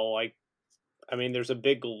now, like, I mean, there's a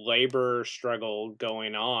big labor struggle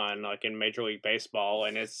going on, like in Major League Baseball,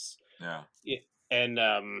 and it's Yeah. and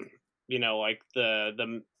like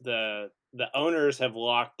the owners have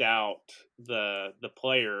locked out the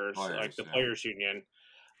players, like the players union.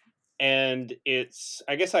 And it's,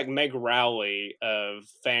 I guess, like Meg Rowley of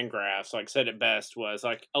Fangraphs like said it best, was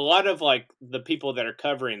like a lot of like the people that are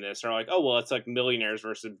covering this are like, oh well, it's like millionaires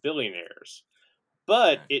versus billionaires,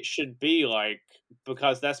 but it should be like,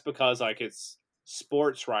 because like it's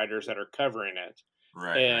sports writers that are covering it,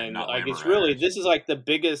 and Not like labor it's really, writers. this is like the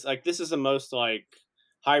biggest, like this is the most like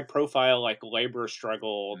high profile like labor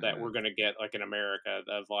struggle that we're gonna get like in America,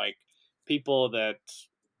 of like people that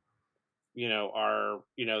are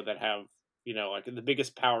that have like the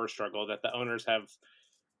biggest power struggle that the owners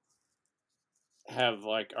have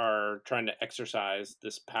like are trying to exercise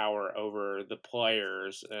this power over the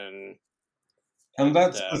players. And and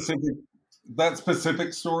that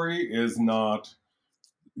specific story is not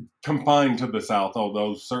confined to the South,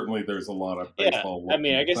 although certainly there's a lot of yeah, baseball I work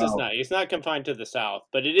mean, in I the guess South. it's not confined to the South,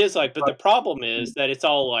 but it is like, but the problem is that it's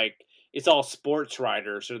all like, it's all sports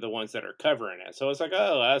writers are the ones that are covering it, so it's like,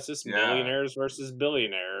 oh, that's just millionaires versus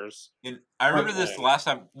billionaires. And I remember this thing. last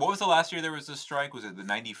time. What was the last year there was this strike? Was it the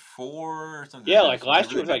 '94 or something? Yeah, There like was a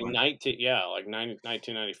last year really was big like one.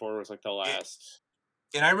 1994 was like the It, last.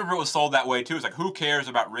 and I remember it was sold that way too. It's like, who cares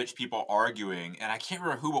about rich people arguing? And I can't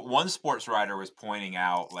remember who, but one sports writer was pointing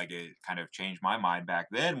out, like, it kind of changed my mind back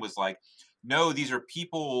then, was like, no, these are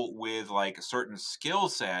people with like certain skill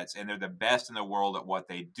sets and they're the best in the world at what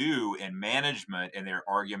they do in management. And their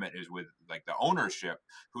argument is with like the ownership,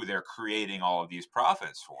 who they're creating all of these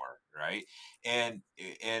profits for. Right. And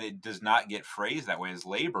it does not get phrased that way as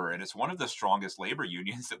labor. And it's one of the strongest labor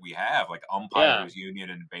unions that we have. Like, Yeah. umpires union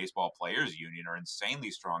and baseball players union are insanely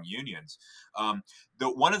strong unions. The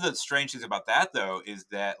one of the strange things about that, though, is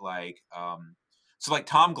that so like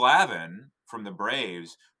Tom Glavine from the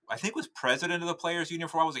Braves, I think, was president of the players union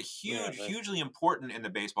for a while, was a hugely important in the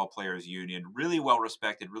baseball players union, really well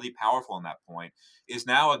respected, really powerful in that point, is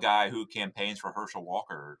now a guy who campaigns for Herschel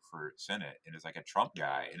Walker for Senate and is like a Trump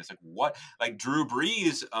guy. And it's like, what? Like, Drew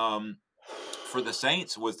Brees for the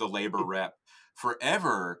Saints was the labor rep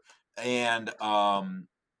forever. And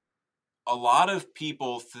a lot of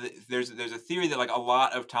people there's a theory that, like, a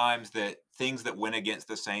lot of times that things that went against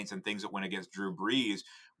the Saints and things that went against Drew Brees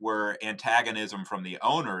were antagonism from the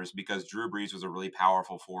owners, because Drew Brees was a really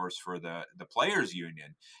powerful force for the players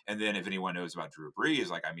union. And then, if anyone knows about Drew Brees,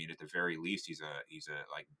 like, I mean, at the very least, he's a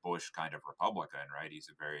like Bush kind of Republican, right? He's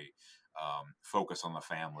a very focus on the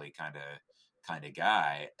family kind of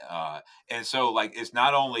guy. And so, like, it's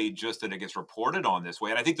not only just that it gets reported on this way,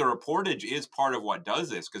 and I think the reportage is part of what does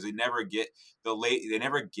this, because they never get they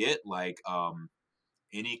never get like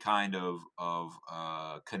any kind of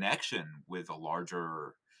connection with a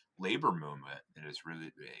labor movement that is really,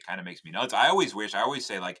 it kind of makes me nuts. I always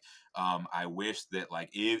say like, I wish that like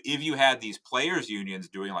if you had these players unions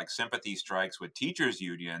doing like sympathy strikes with teachers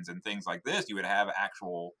unions and things like this, you would have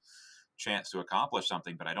actual chance to accomplish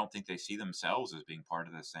something. But I don't think they see themselves as being part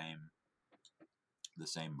of the same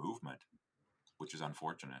movement, which is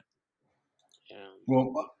unfortunate. Yeah.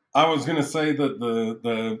 Well, I was going to say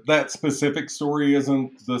that that specific story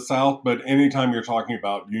isn't the South, but anytime you're talking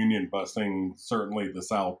about union busting, certainly the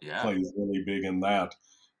South plays really big in that.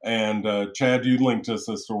 And Chad, you linked us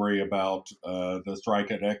a story about the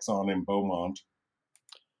strike at Exxon in Beaumont.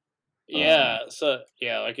 Yeah,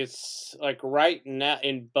 like it's like right now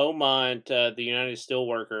in Beaumont, the United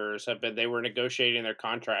Steelworkers they were negotiating their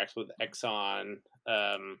contracts with Exxon,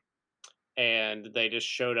 and they just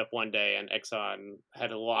showed up one day and Exxon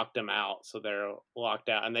had locked them out, so they're locked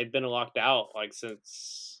out, and they've been locked out like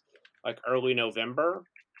since like early November,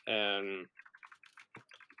 and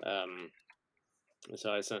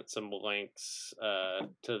so I sent some links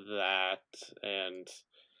to that, and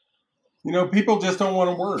people just don't want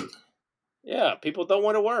to work. Yeah, people don't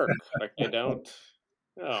want to work. Like they don't.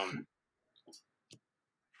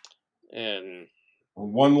 And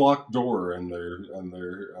one locked door, and they're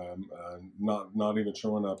not even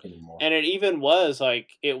showing up anymore. And it even was like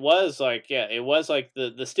it was like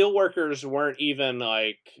the steel workers weren't even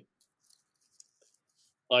like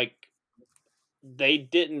they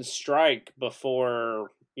didn't strike before,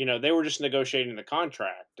 they were just negotiating the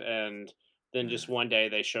contract, and then just one day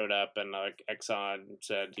they showed up and like Exxon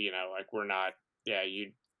said, like we're not,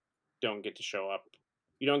 you don't get to show up,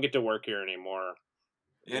 you don't get to work here anymore.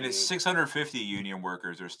 And it's 650 union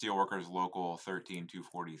workers or steel workers local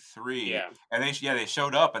 13243. Yeah. And they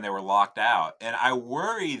showed up and they were locked out. And I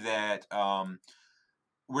worry that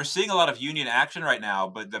we're seeing a lot of union action right now,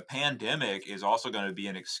 but the pandemic is also going to be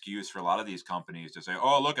an excuse for a lot of these companies to say,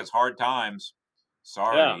 oh, look, it's hard times.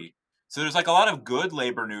 Sorry. Yeah. So there's like a lot of good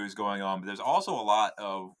labor news going on, but there's also a lot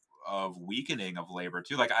of weakening of labor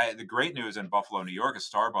too. Like the great news in Buffalo, New York is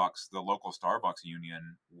Starbucks, the local Starbucks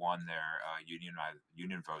union won their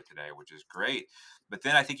union vote today, which is great. But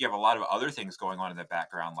then I think you have a lot of other things going on in the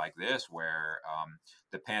background like this, where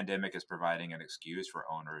the pandemic is providing an excuse for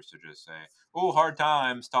owners to just say, oh, hard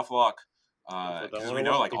times, tough luck. Because we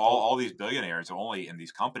know like all these billionaires only in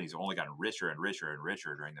these companies have only gotten richer and richer and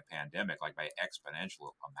richer during the pandemic, like by exponential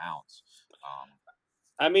amounts.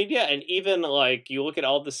 I mean, yeah, and even like you look at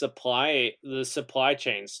all the supply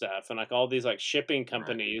chain stuff, and like all these like shipping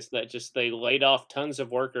companies that just they laid off tons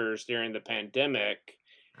of workers during the pandemic,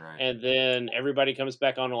 and then everybody comes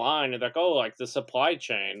back online and they're like, oh, like the supply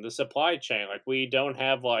chain, like we don't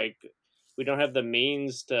have the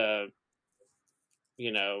means to,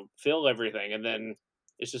 fill everything, and then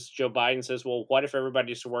it's just Joe Biden says, well, what if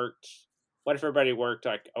everybody worked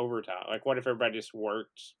like overtime? Like, what if everybody just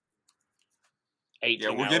worked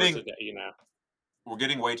 18 hours a day, We're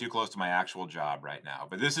getting way too close to my actual job right now.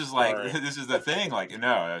 But this is like this is the thing. Like,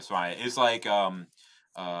 no, that's fine. It's like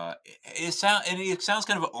it sounds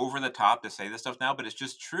kind of over the top to say this stuff now, but it's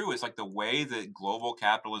just true. It's like the way that global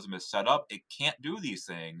capitalism is set up, it can't do these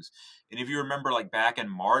things. And if you remember, like back in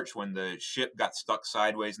March when the ship got stuck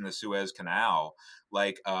sideways in the Suez Canal,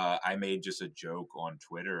 like I made just a joke on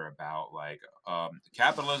Twitter about like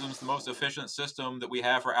capitalism's the most efficient system that we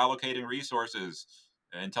have for allocating resources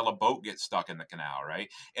until a boat gets stuck in the canal, right?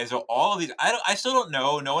 And so all of these, I still don't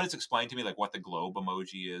know. No one has explained to me like what the globe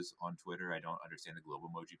emoji is on Twitter. I don't understand the globe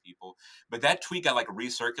emoji people. But that tweet got like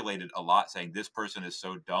recirculated a lot, saying this person is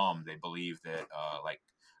so dumb they believe that like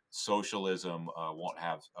socialism won't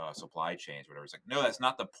have supply chains, whatever. It's like, no, that's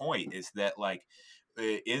not the point. It's that like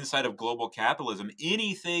inside of global capitalism,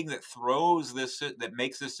 anything that that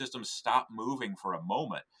makes this system stop moving for a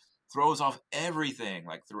moment throws off everything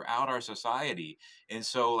like throughout our society. And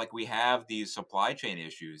so like we have these supply chain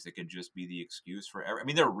issues that can just be the excuse for I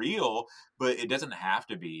mean, they're real, but it doesn't have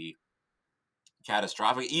to be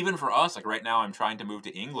catastrophic. Even for us, like right now I'm trying to move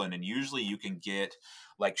to England, and usually you can get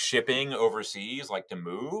like shipping overseas, like to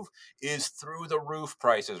move, is through the roof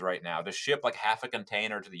prices right now. To ship like half a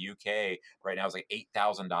container to the UK right now is like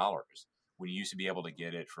 $8,000 when you used to be able to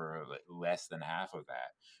get it for less than half of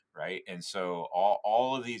that. Right. And so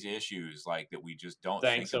all of these issues like that we just don't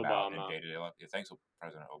think about in day-to-day life. Thanks,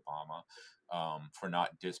 President Obama, for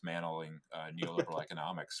not dismantling neoliberal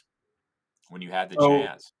economics when you had the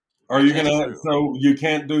chance. Are you gonna? So you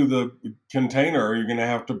can't do the container. Are you gonna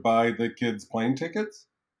have to buy the kids' plane tickets?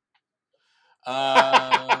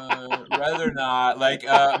 Rather not. Like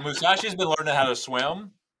Musashi's been learning how to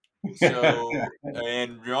swim. So,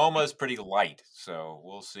 and Roma's pretty light, so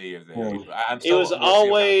we'll see if they. I'm It was still. We'll see if the tides and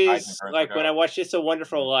always currents like work when I out. watched It's a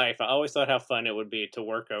Wonderful Life. I always thought how fun it would be to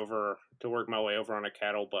work my way over on a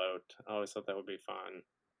cattle boat. I always thought that would be fun.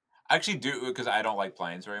 I actually do because I don't like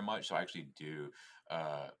planes very much, so I actually do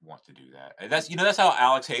want to do that. And that's how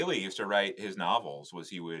Alex Haley used to write his novels. Was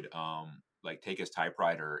he would like take his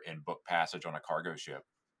typewriter and book passage on a cargo ship,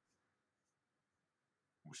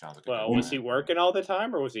 which sounds like a good Well, was plan he to me. working all the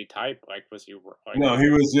time, or was he type? Like, was he like? No, he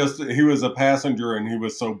was a passenger, and he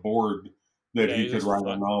was so bored that Yeah, he he's could just write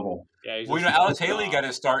a novel. yeah, he's Well, just Alex fucking Haley got off.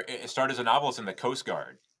 his start as a novelist in the Coast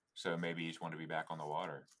Guard, so maybe he just wanted to be back on the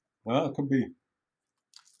water. Well, it could be.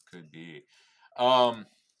 Could be. Um,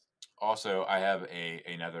 Also, I have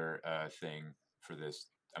another thing for this.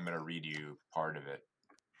 I'm going to read you part of it.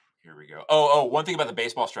 Here we go. One thing about the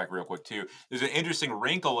baseball strike, real quick, too. There's an interesting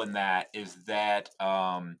wrinkle in that is that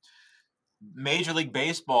Major League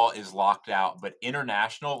Baseball is locked out, but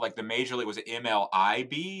international, like the Major League was it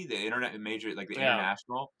MLIB, the internet major, like the Yeah,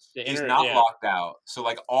 international, the is internet. not Yeah, locked out. So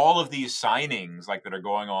like all of these signings, like that are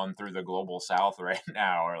going on through the global South right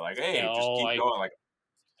now, are like, yeah, hey, just all keep like going. Like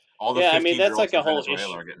all the yeah. I mean, that's 15-year-olds like a from whole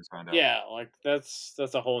Venezuela issue. are getting signed up. Yeah, like that's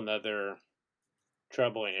a whole nother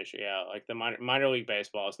troubling issue. Yeah, like the minor league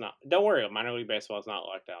baseball is not. Don't worry, minor league baseball is not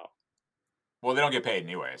locked out. Well, they don't get paid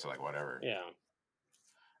anyway, so like whatever. Yeah.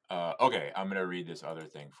 Okay, I'm going to read this other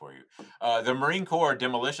thing for you. The Marine Corps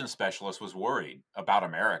demolition specialist was worried about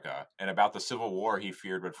America and about the Civil War he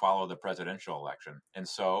feared would follow the presidential election. And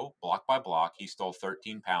so, block by block, he stole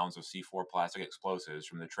 13 pounds of C4 plastic explosives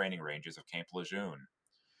from the training ranges of Camp Lejeune.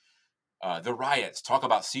 The riots talk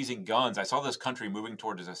about seizing guns. I saw this country moving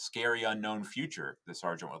towards a scary unknown future, the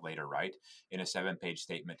sergeant would later write in a 7-page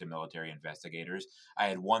statement to military investigators. I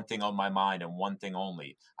had one thing on my mind and one thing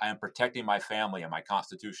only. I am protecting my family and my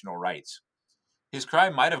constitutional rights. His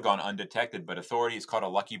crime might have gone undetected, but authorities caught a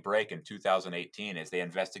lucky break in 2018 as they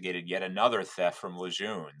investigated yet another theft from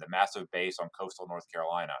Lejeune, the massive base on coastal North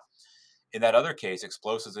Carolina. In that other case,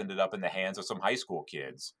 explosives ended up in the hands of some high school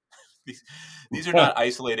kids. These are not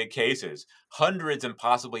isolated cases. Hundreds and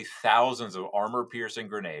possibly thousands of armor-piercing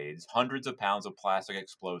grenades, hundreds of pounds of plastic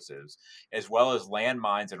explosives, as well as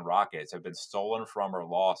landmines and rockets have been stolen from or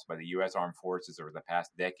lost by the U.S. Armed Forces over the past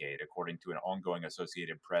decade, according to an ongoing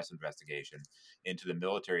Associated Press investigation into the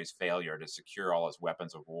military's failure to secure all its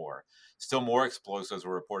weapons of war. Still more explosives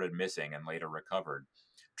were reported missing and later recovered.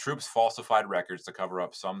 Troops falsified records to cover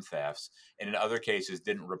up some thefts, and in other cases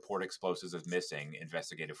didn't report explosives as missing,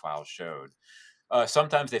 investigative files showed.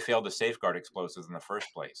 Sometimes they failed to safeguard explosives in the first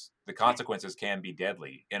place. The consequences can be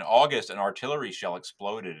deadly. In August, an artillery shell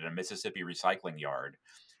exploded in a Mississippi recycling yard.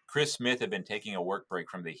 Chris Smith had been taking a work break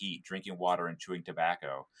from the heat, drinking water and chewing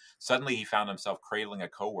tobacco. Suddenly, he found himself cradling a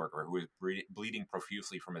coworker who was bleeding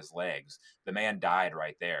profusely from his legs. The man died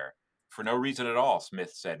right there. For no reason at all,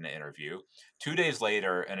 Smith said in an interview. 2 days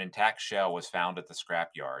later, an intact shell was found at the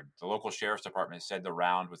scrapyard. The local sheriff's department said the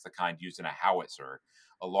round was the kind used in a howitzer,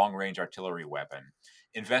 a long-range artillery weapon.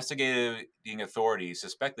 Investigating authorities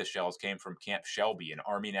suspect the shells came from Camp Shelby, an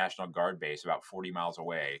Army National Guard base about 40 miles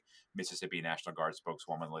away. Mississippi National Guard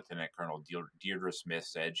spokeswoman Lieutenant Colonel Deirdre Smith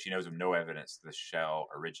said she knows of no evidence the shell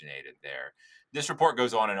originated there. This report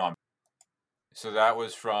goes on and on. So that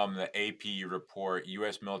was from the AP report,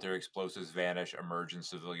 U.S. Military Explosives Vanish, Emerge in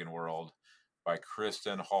Civilian World by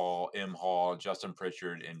Kristen Hall, M. Hall, Justin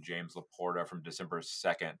Pritchard, and James Laporta from December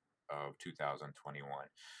 2nd of 2021.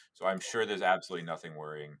 So I'm sure there's absolutely nothing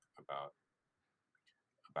worrying about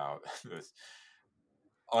this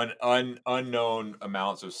unknown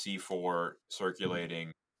amounts of C4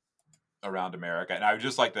 circulating around America. And I would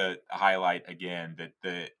just like to highlight again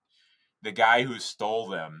that the guy who stole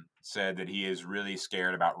them said that he is really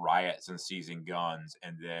scared about riots and seizing guns,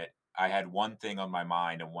 and that I had one thing on my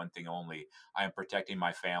mind and one thing only. I am protecting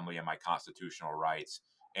my family and my constitutional rights.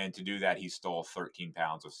 And to do that, he stole 13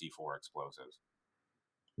 pounds of C4 explosives.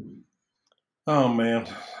 Oh man.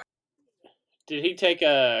 Did he take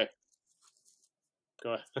a?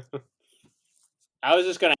 Go ahead. I was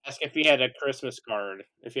just gonna ask if he had a Christmas card.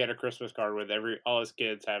 If he had a Christmas card with all his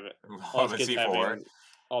kids have it. All All his the kids C4. having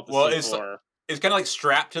all the Well, C4. it's kind of like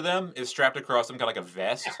strapped to them. It's strapped across them, kind of like a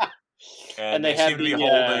vest. And And they they had seem to be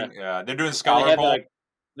holding. They're doing and they scholar had bowl.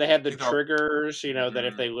 they had the I think they're- triggers, that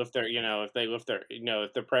if Mhm. they lift their,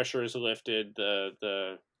 if the pressure is lifted,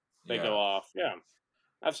 they Yeah. go off. Yeah,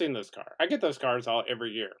 I've seen those cards. I get those cards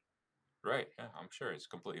every year. Right. Yeah, I'm sure it's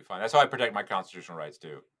completely fine. That's how I protect my constitutional rights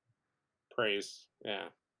too. Praise, yeah.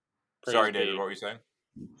 Praise Sorry, David. be. What were you saying?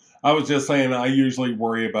 I was just saying I usually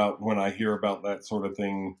worry about when I hear about that sort of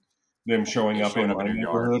thing, them showing Yeah, up showing in up my in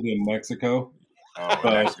your yard. neighborhood in Mexico. Oh,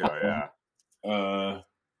 But Mexico, yeah.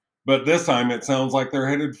 but this time it sounds like they're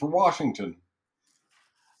headed for Washington.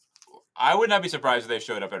 I would not be surprised if they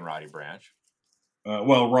showed up in Roddy Branch.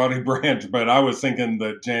 Well, Roddy Branch, but I was thinking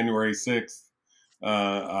that January 6th.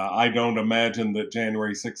 I don't imagine that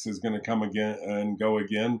January 6th is going to come again and go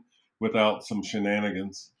again without some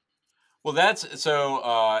shenanigans. Well, that's so.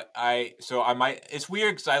 I might. It's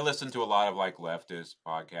weird because I listen to a lot of like leftist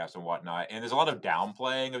podcasts and whatnot, and there's a lot of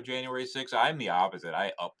downplaying of January 6th. I'm the opposite.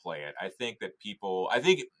 I upplay it. I think that people. I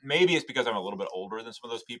think maybe it's because I'm a little bit older than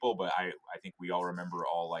some of those people, but I think we all remember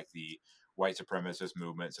all like the white supremacist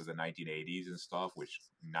movements of the 1980s and stuff, which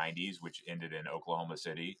 90s, which ended in Oklahoma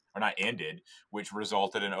City, or not ended, which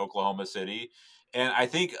resulted in Oklahoma City. And I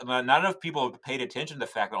think not enough people have paid attention to the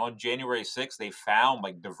fact that on January 6th, they found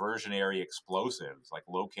like diversionary explosives like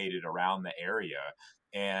located around the area,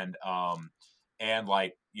 and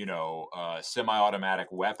like semi-automatic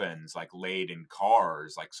weapons like laid in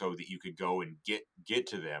cars, like so that you could go and get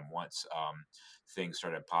to them once things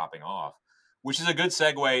started popping off. Which is a good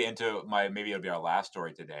segue into maybe it'll be our last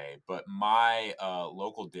story today. But my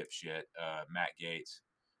local dipshit, Matt Gaetz,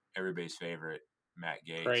 everybody's favorite Matt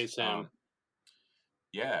Gaetz. Praise him.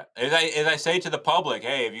 Yeah, as I say to the public,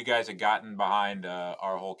 hey, if you guys had gotten behind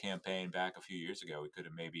our whole campaign back a few years ago, we could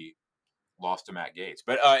have maybe lost to Matt Gaetz.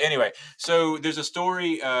 But anyway, so there's a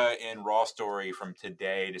story in Raw Story from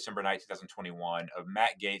today, December 9th, 2021, of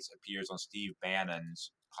Matt Gaetz appears on Steve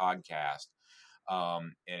Bannon's podcast.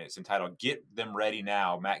 And it's entitled "Get Them Ready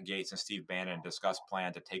Now." Matt Gaetz and Steve Bannon discuss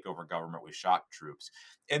plan to take over government with shock troops.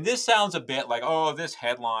 And this sounds a bit like, oh, this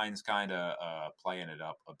headline's kind of playing it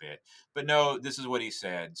up a bit. But no, this is what he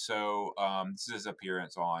said. So this is his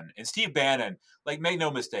appearance on. And Steve Bannon, like, make no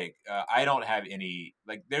mistake, I don't have any,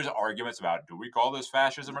 like, there's arguments about, do we call this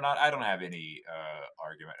fascism or not? I don't have any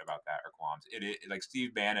argument about that or qualms. Like,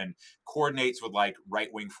 Steve Bannon coordinates with, like,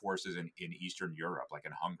 right-wing forces in Eastern Europe, like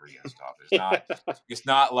in Hungary and stuff. It's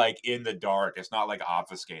not like in the dark. It's not like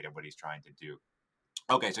obfuscated what he's trying to do.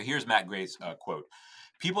 Okay, so here's Matt Gaetz' quote.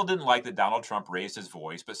 People didn't like that Donald Trump raised his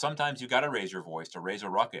voice, but sometimes you got to raise your voice to raise a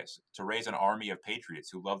ruckus, to raise an army of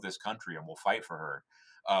patriots who love this country and will fight for her.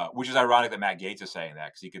 Which is ironic that Matt Gaetz is saying that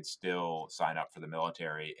because he could still sign up for the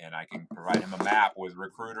military, and I can provide him a map with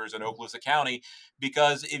recruiters in Okaloosa County.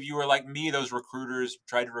 Because if you were like me, those recruiters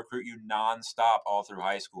tried to recruit you nonstop all through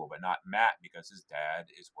high school, but not Matt because his dad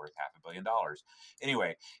is worth $500 million.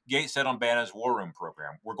 Anyway, Gaetz said on Bannon's War Room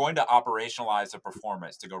program, we're going to operationalize the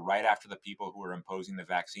performance to go right after the people who are imposing the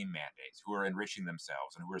vaccine mandates, who are enriching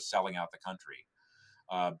themselves, and who are selling out the country.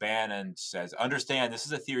 Bannon says, understand this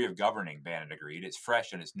is a theory of governing, Bannon agreed. It's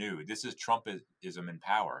fresh and it's new. This is Trumpism in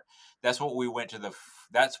power. That's when we went to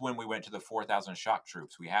the 4,000 shock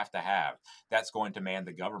troops we have to have. That's going to man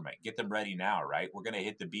the government. Get them ready now, right? We're going to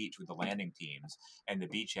hit the beach with the landing teams and the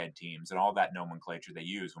beachhead teams and all that nomenclature they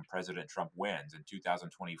use when President Trump wins in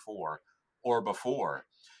 2024 or before.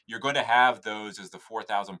 You're going to have those as the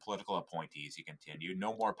 4,000 political appointees, he continued.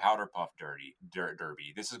 No more powder puff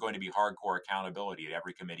derby. This is going to be hardcore accountability at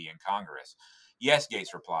every committee in Congress. Yes,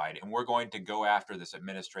 Gaetz replied, and we're going to go after this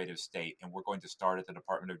administrative state, and we're going to start at the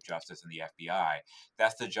Department of Justice and the FBI.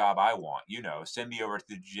 That's the job I want. Send me over to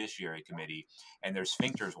the Judiciary Committee, and their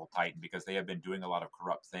sphincters will tighten because they have been doing a lot of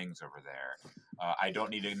corrupt things over there. I don't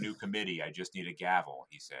need a new committee. I just need a gavel,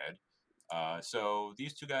 he said. So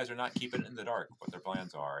these two guys are not keeping it in the dark what their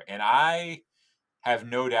plans are. And I have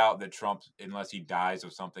no doubt that Trump, unless he dies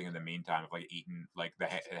of something in the meantime, of like eating like the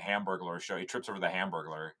Hamburglar show, he trips over the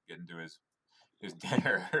Hamburglar, getting to his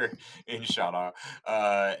dinner, inshallah,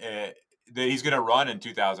 that he's going to run in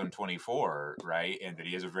 2024, right? And that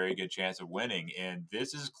he has a very good chance of winning. And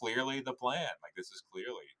this is clearly the plan. Like, this is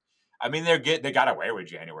clearly, I mean, they got away with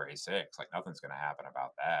January 6th. Like, nothing's going to happen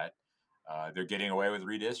about that. They're getting away with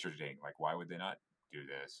redistricting. Like, why would they not do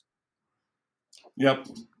this? Yep.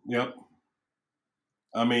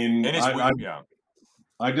 I mean, And it's weird. Yeah.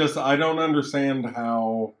 I don't understand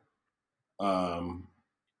how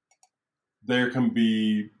there can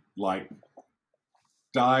be like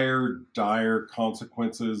dire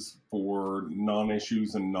consequences for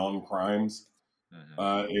non-issues and non-crimes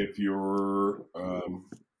if you're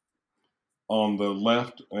on the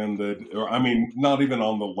left and not even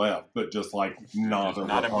on the left, but just like not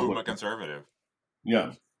a movement conservative.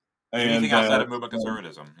 Yeah. And anything outside of movement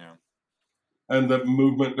conservatism, yeah. And the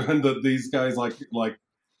movement, and these guys like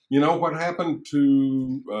what happened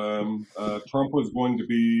to Trump was going to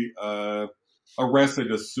be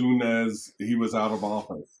arrested as soon as he was out of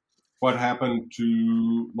office. What happened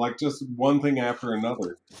to like just one thing after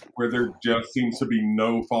another, where there just seems to be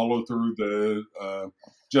no follow through. The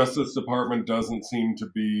Justice Department doesn't seem to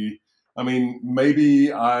be I mean,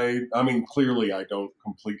 clearly I don't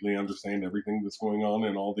completely understand everything that's going on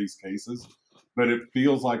in all these cases, but it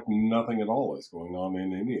feels like nothing at all is going on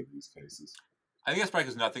in any of these cases. I think that's probably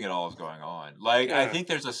because nothing at all is going on. Like, I Yeah. think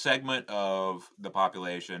there's a segment of the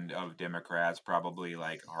population of Democrats, probably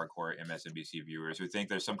like hardcore MSNBC viewers, who think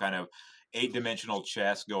there's some kind of 8-dimensional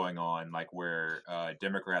chess going on, like where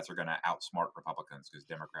Democrats are going to outsmart Republicans because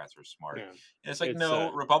Democrats are smart. Yeah. And it's like, It's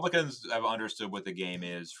no, Republicans have understood what the game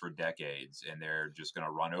is for decades, and they're just going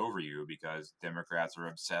to run over you because Democrats are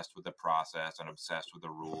obsessed with the process and obsessed with the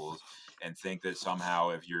rules, and think that somehow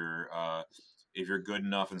if you're good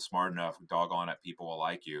enough and smart enough, doggone it, people will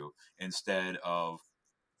like you. Instead of,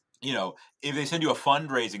 if they send you a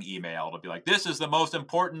fundraising email to be like, this is the most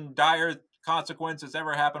important, dire consequence that's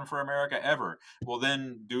ever happened for America ever, well,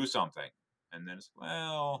 then do something. And then it's,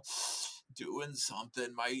 well, doing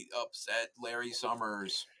something might upset Larry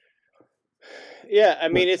Summers. Yeah, I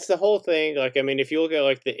mean, it's the whole thing. Like, I mean, if you look at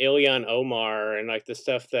like the Ilhan Omar and like the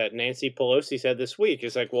stuff that Nancy Pelosi said this week,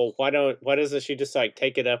 it's like, well, why doesn't she just like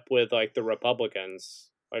take it up with like the Republicans?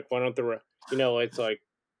 Like, why don't it's like,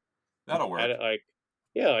 That'll work. like,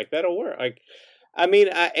 yeah, like that'll work. Like, I mean,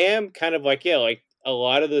 I am kind of like, yeah, like a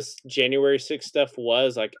lot of this January 6th stuff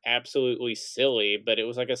was like absolutely silly, but it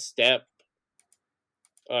was like a step,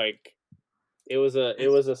 like it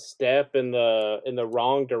It's was a step in the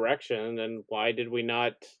wrong direction, and why did we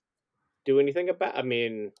not do anything about? I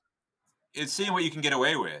mean, it's seeing what you can get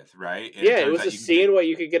away with, right? And it yeah, it turns was out just seeing what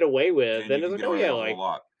you could get away with. and you Then it's can like, get oh away with yeah, a whole like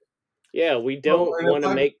lot. yeah, we Well, don't and want if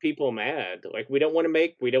to I make people mad. Like we don't want to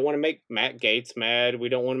make Matt Gates mad. We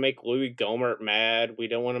don't want to make Louis Gohmert mad. We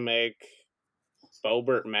don't want to make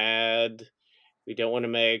Boebert mad. We don't want to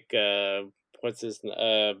make what's his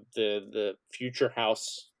the future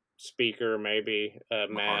House Speaker maybe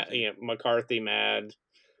Matt McCarthy. McCarthy mad.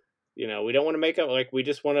 We don't want to make it like we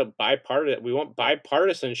just want to bipartisan. We want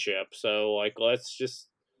bipartisanship. So like, let's just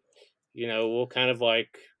we'll we'll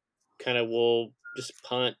just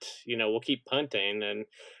punt. We'll keep punting, and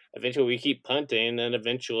eventually we keep punting, and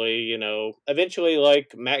eventually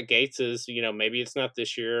like Matt Gates's. Maybe it's not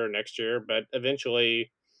this year or next year, but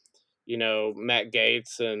eventually Matt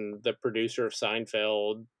Gates and the producer of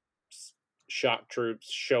Seinfeld shock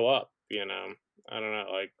troops show up. I don't know,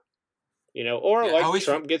 like or Yeah, I like always.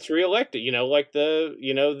 Trump gets reelected. Like the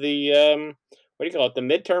what do you call it? The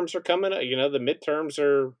midterms are coming up. The midterms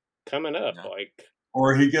are coming up. Yeah. Like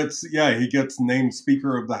or he gets named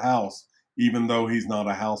Speaker of the House, even though he's not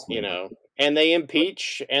a House member. And they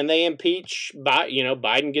impeach,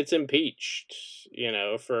 Biden gets impeached.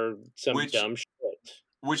 For some Which dumb shit.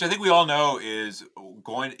 Which I think we all know is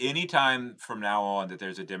going anytime from now on that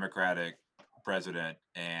there's a Democratic president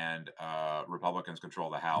and Republicans control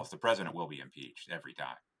the House, the president will be impeached every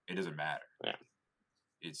time. It doesn't matter. Yeah.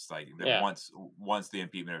 It's like that Yeah. once the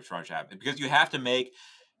impeachment of Trump happens, because you have to make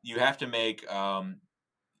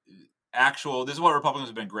actual. This is what Republicans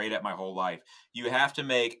have been great at my whole life. You have to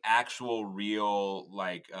make actual real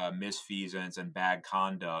misfeasance and bad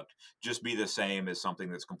conduct just be the same as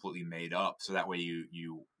something that's completely made up, so that way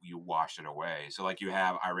you wash it away. So like you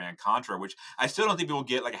have Iran Contra, which I still don't think people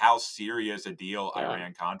get like how serious a deal Yeah.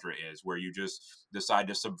 Iran Contra is, where you just decide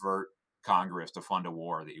to subvert Congress to fund a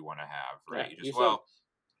war that you want to have, right? Yeah, You just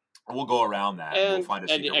we'll go around that and we'll find a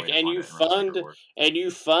secret way to fund it and run a secret war.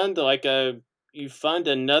 you fund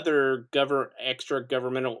another extra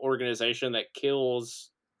governmental organization that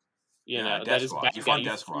kills Yeah, that death is squads. bad You guy. fund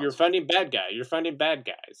death You're squads. funding bad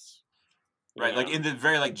guys. Right, like in the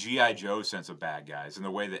very GI Joe sense of bad guys, in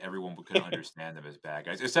the way that everyone could understand them as bad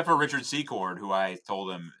guys, except for Richard Secord, who I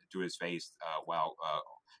told him to his face while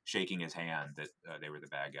shaking his hand that they were the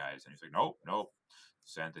bad guys, and he's like, "Nope, nope."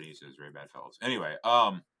 Santanese is very bad fellows. Anyway,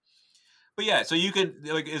 but yeah, so you can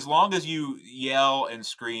like as long as you yell and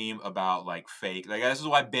scream about like fake, like this is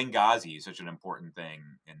why Benghazi is such an important thing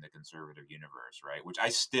in the conservative universe, right? Which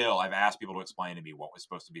I've asked people to explain to me what was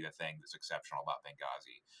supposed to be the thing that's exceptional about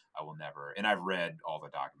Benghazi. I will never, and I've read all the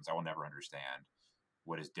documents. I will never understand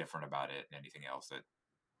what is different about it and anything else that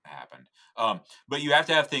happened. But you have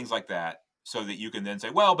to have things like that so that you can then say,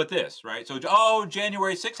 well, but this, right? So,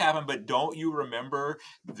 January 6th happened, but don't you remember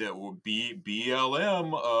that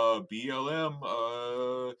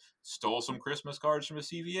BLM stole some Christmas cards from a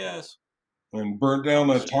CVS And burnt down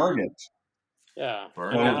a Target. Yeah.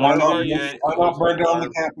 Burned So down why a not Target. burn down the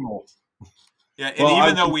Capitol? Yeah, and Well,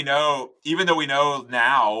 even though we know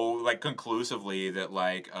now, like conclusively, that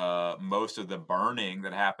like most of the burning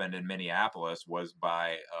that happened in Minneapolis was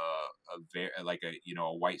by a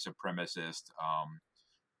white supremacist,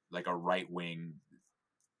 like a right wing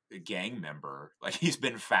gang member. Like he's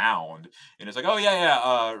been found, and it's like, oh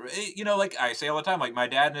yeah. You know, like I say all the time, like my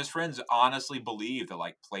dad and his friends honestly believe that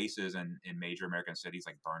like places in major American cities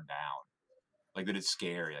like burn down, like that it's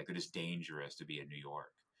scary, like that it's dangerous to be in New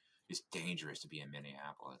York. It's dangerous to be in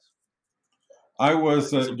Minneapolis. I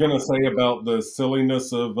was going to say about the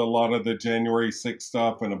silliness of a lot of the January 6th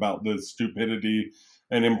stuff and about the stupidity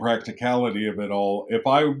and impracticality of it all. If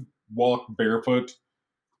I walk barefoot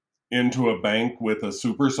into a bank with a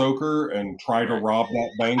super soaker and try to rob that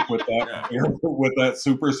bank with that with that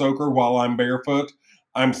super soaker while I'm barefoot,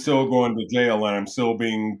 I'm still going to jail and I'm still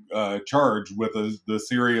being charged with the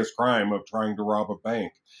serious crime of trying to rob a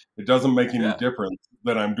bank. It doesn't make any difference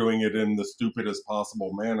that I'm doing it in the stupidest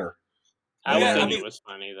possible manner. I would think it was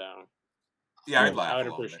funny though. Yeah, I'd laugh. I would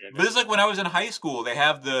appreciate it. But it's like when I was in high school, they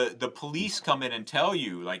have the police come in and tell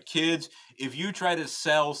you, like, kids, if you try to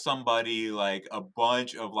sell somebody like a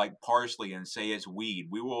bunch of like parsley and say it's weed,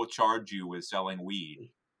 we will charge you with selling weed.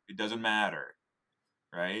 It doesn't matter,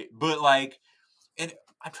 right? But like, and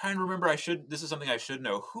I'm trying to remember. This is something I should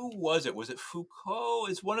know. Who was it? Was it Foucault?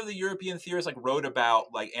 It's one of the European theorists like wrote about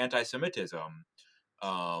like anti-Semitism.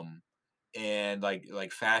 And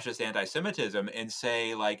like fascist anti-Semitism, and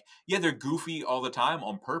say like, yeah, they're goofy all the time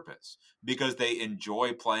on purpose because they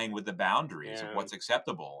enjoy playing with the boundaries of what's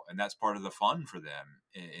acceptable, and that's part of the fun for them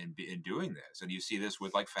in doing this. And you see this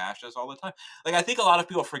with like fascists all the time. Like I think a lot of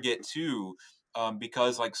people forget too,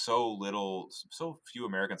 because like so few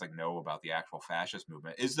Americans like know about the actual fascist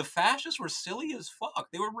movement, is the fascists were silly as fuck.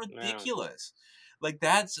 They were ridiculous. Like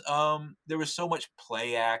that's there was so much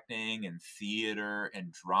play acting and theater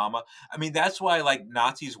and drama. I mean, that's why like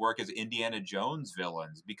Nazis work as Indiana Jones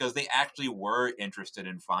villains, because they actually were interested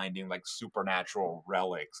in finding like supernatural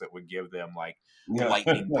relics that would give them like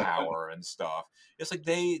lightning power and stuff. It's like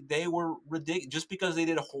they were ridiculous. Just because they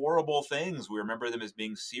did horrible things, we remember them as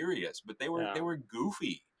being serious, but they were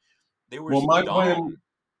goofy. They were dumb.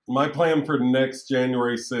 My plan for next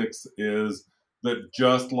January 6th is that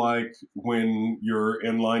just like when you're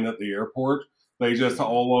in line at the airport, they just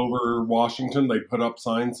all over Washington, they put up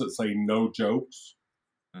signs that say no jokes.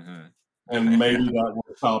 Mm-hmm. And maybe that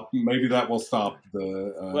will stop. Maybe that will stop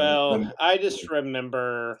the. I just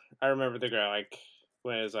remember. I remember the guy like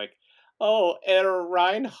when it was like, "Oh, Ed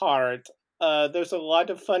Reinhardt. There's a lot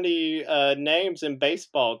of funny names in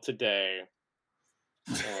baseball today."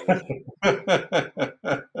 That's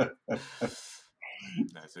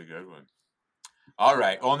a good one. All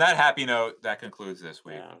right. Well, on that happy note, that concludes this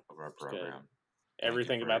week of our program.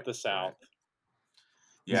 Everything about the South.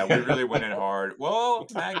 Yeah, we really went in hard. Well,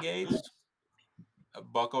 Matt Gaetz,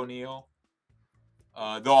 Buck O'Neill.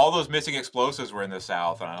 Though all those missing explosives were in the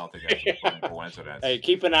South, and I don't think that's a coincidence. Hey,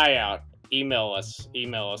 keep an eye out. Email us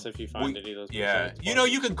if you find any of those. Yeah, you know,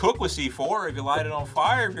 you can cook with C4 if you light it on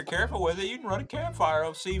fire. If you're careful with it, you can run a campfire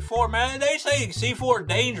off C4. Man, they say C4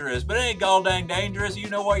 dangerous, but it ain't gall dang dangerous. You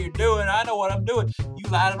know what you're doing. I know what I'm doing. You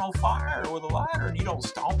light it on fire with a lighter, and you don't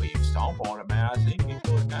stomp it. You stomp on it, man. I think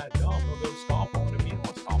people are kind of dumb. They'll go stomp on it. If you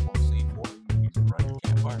don't stomp on C4, you can run your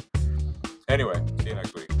campfire. Anyway, see you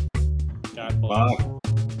next week. God bless. Bye.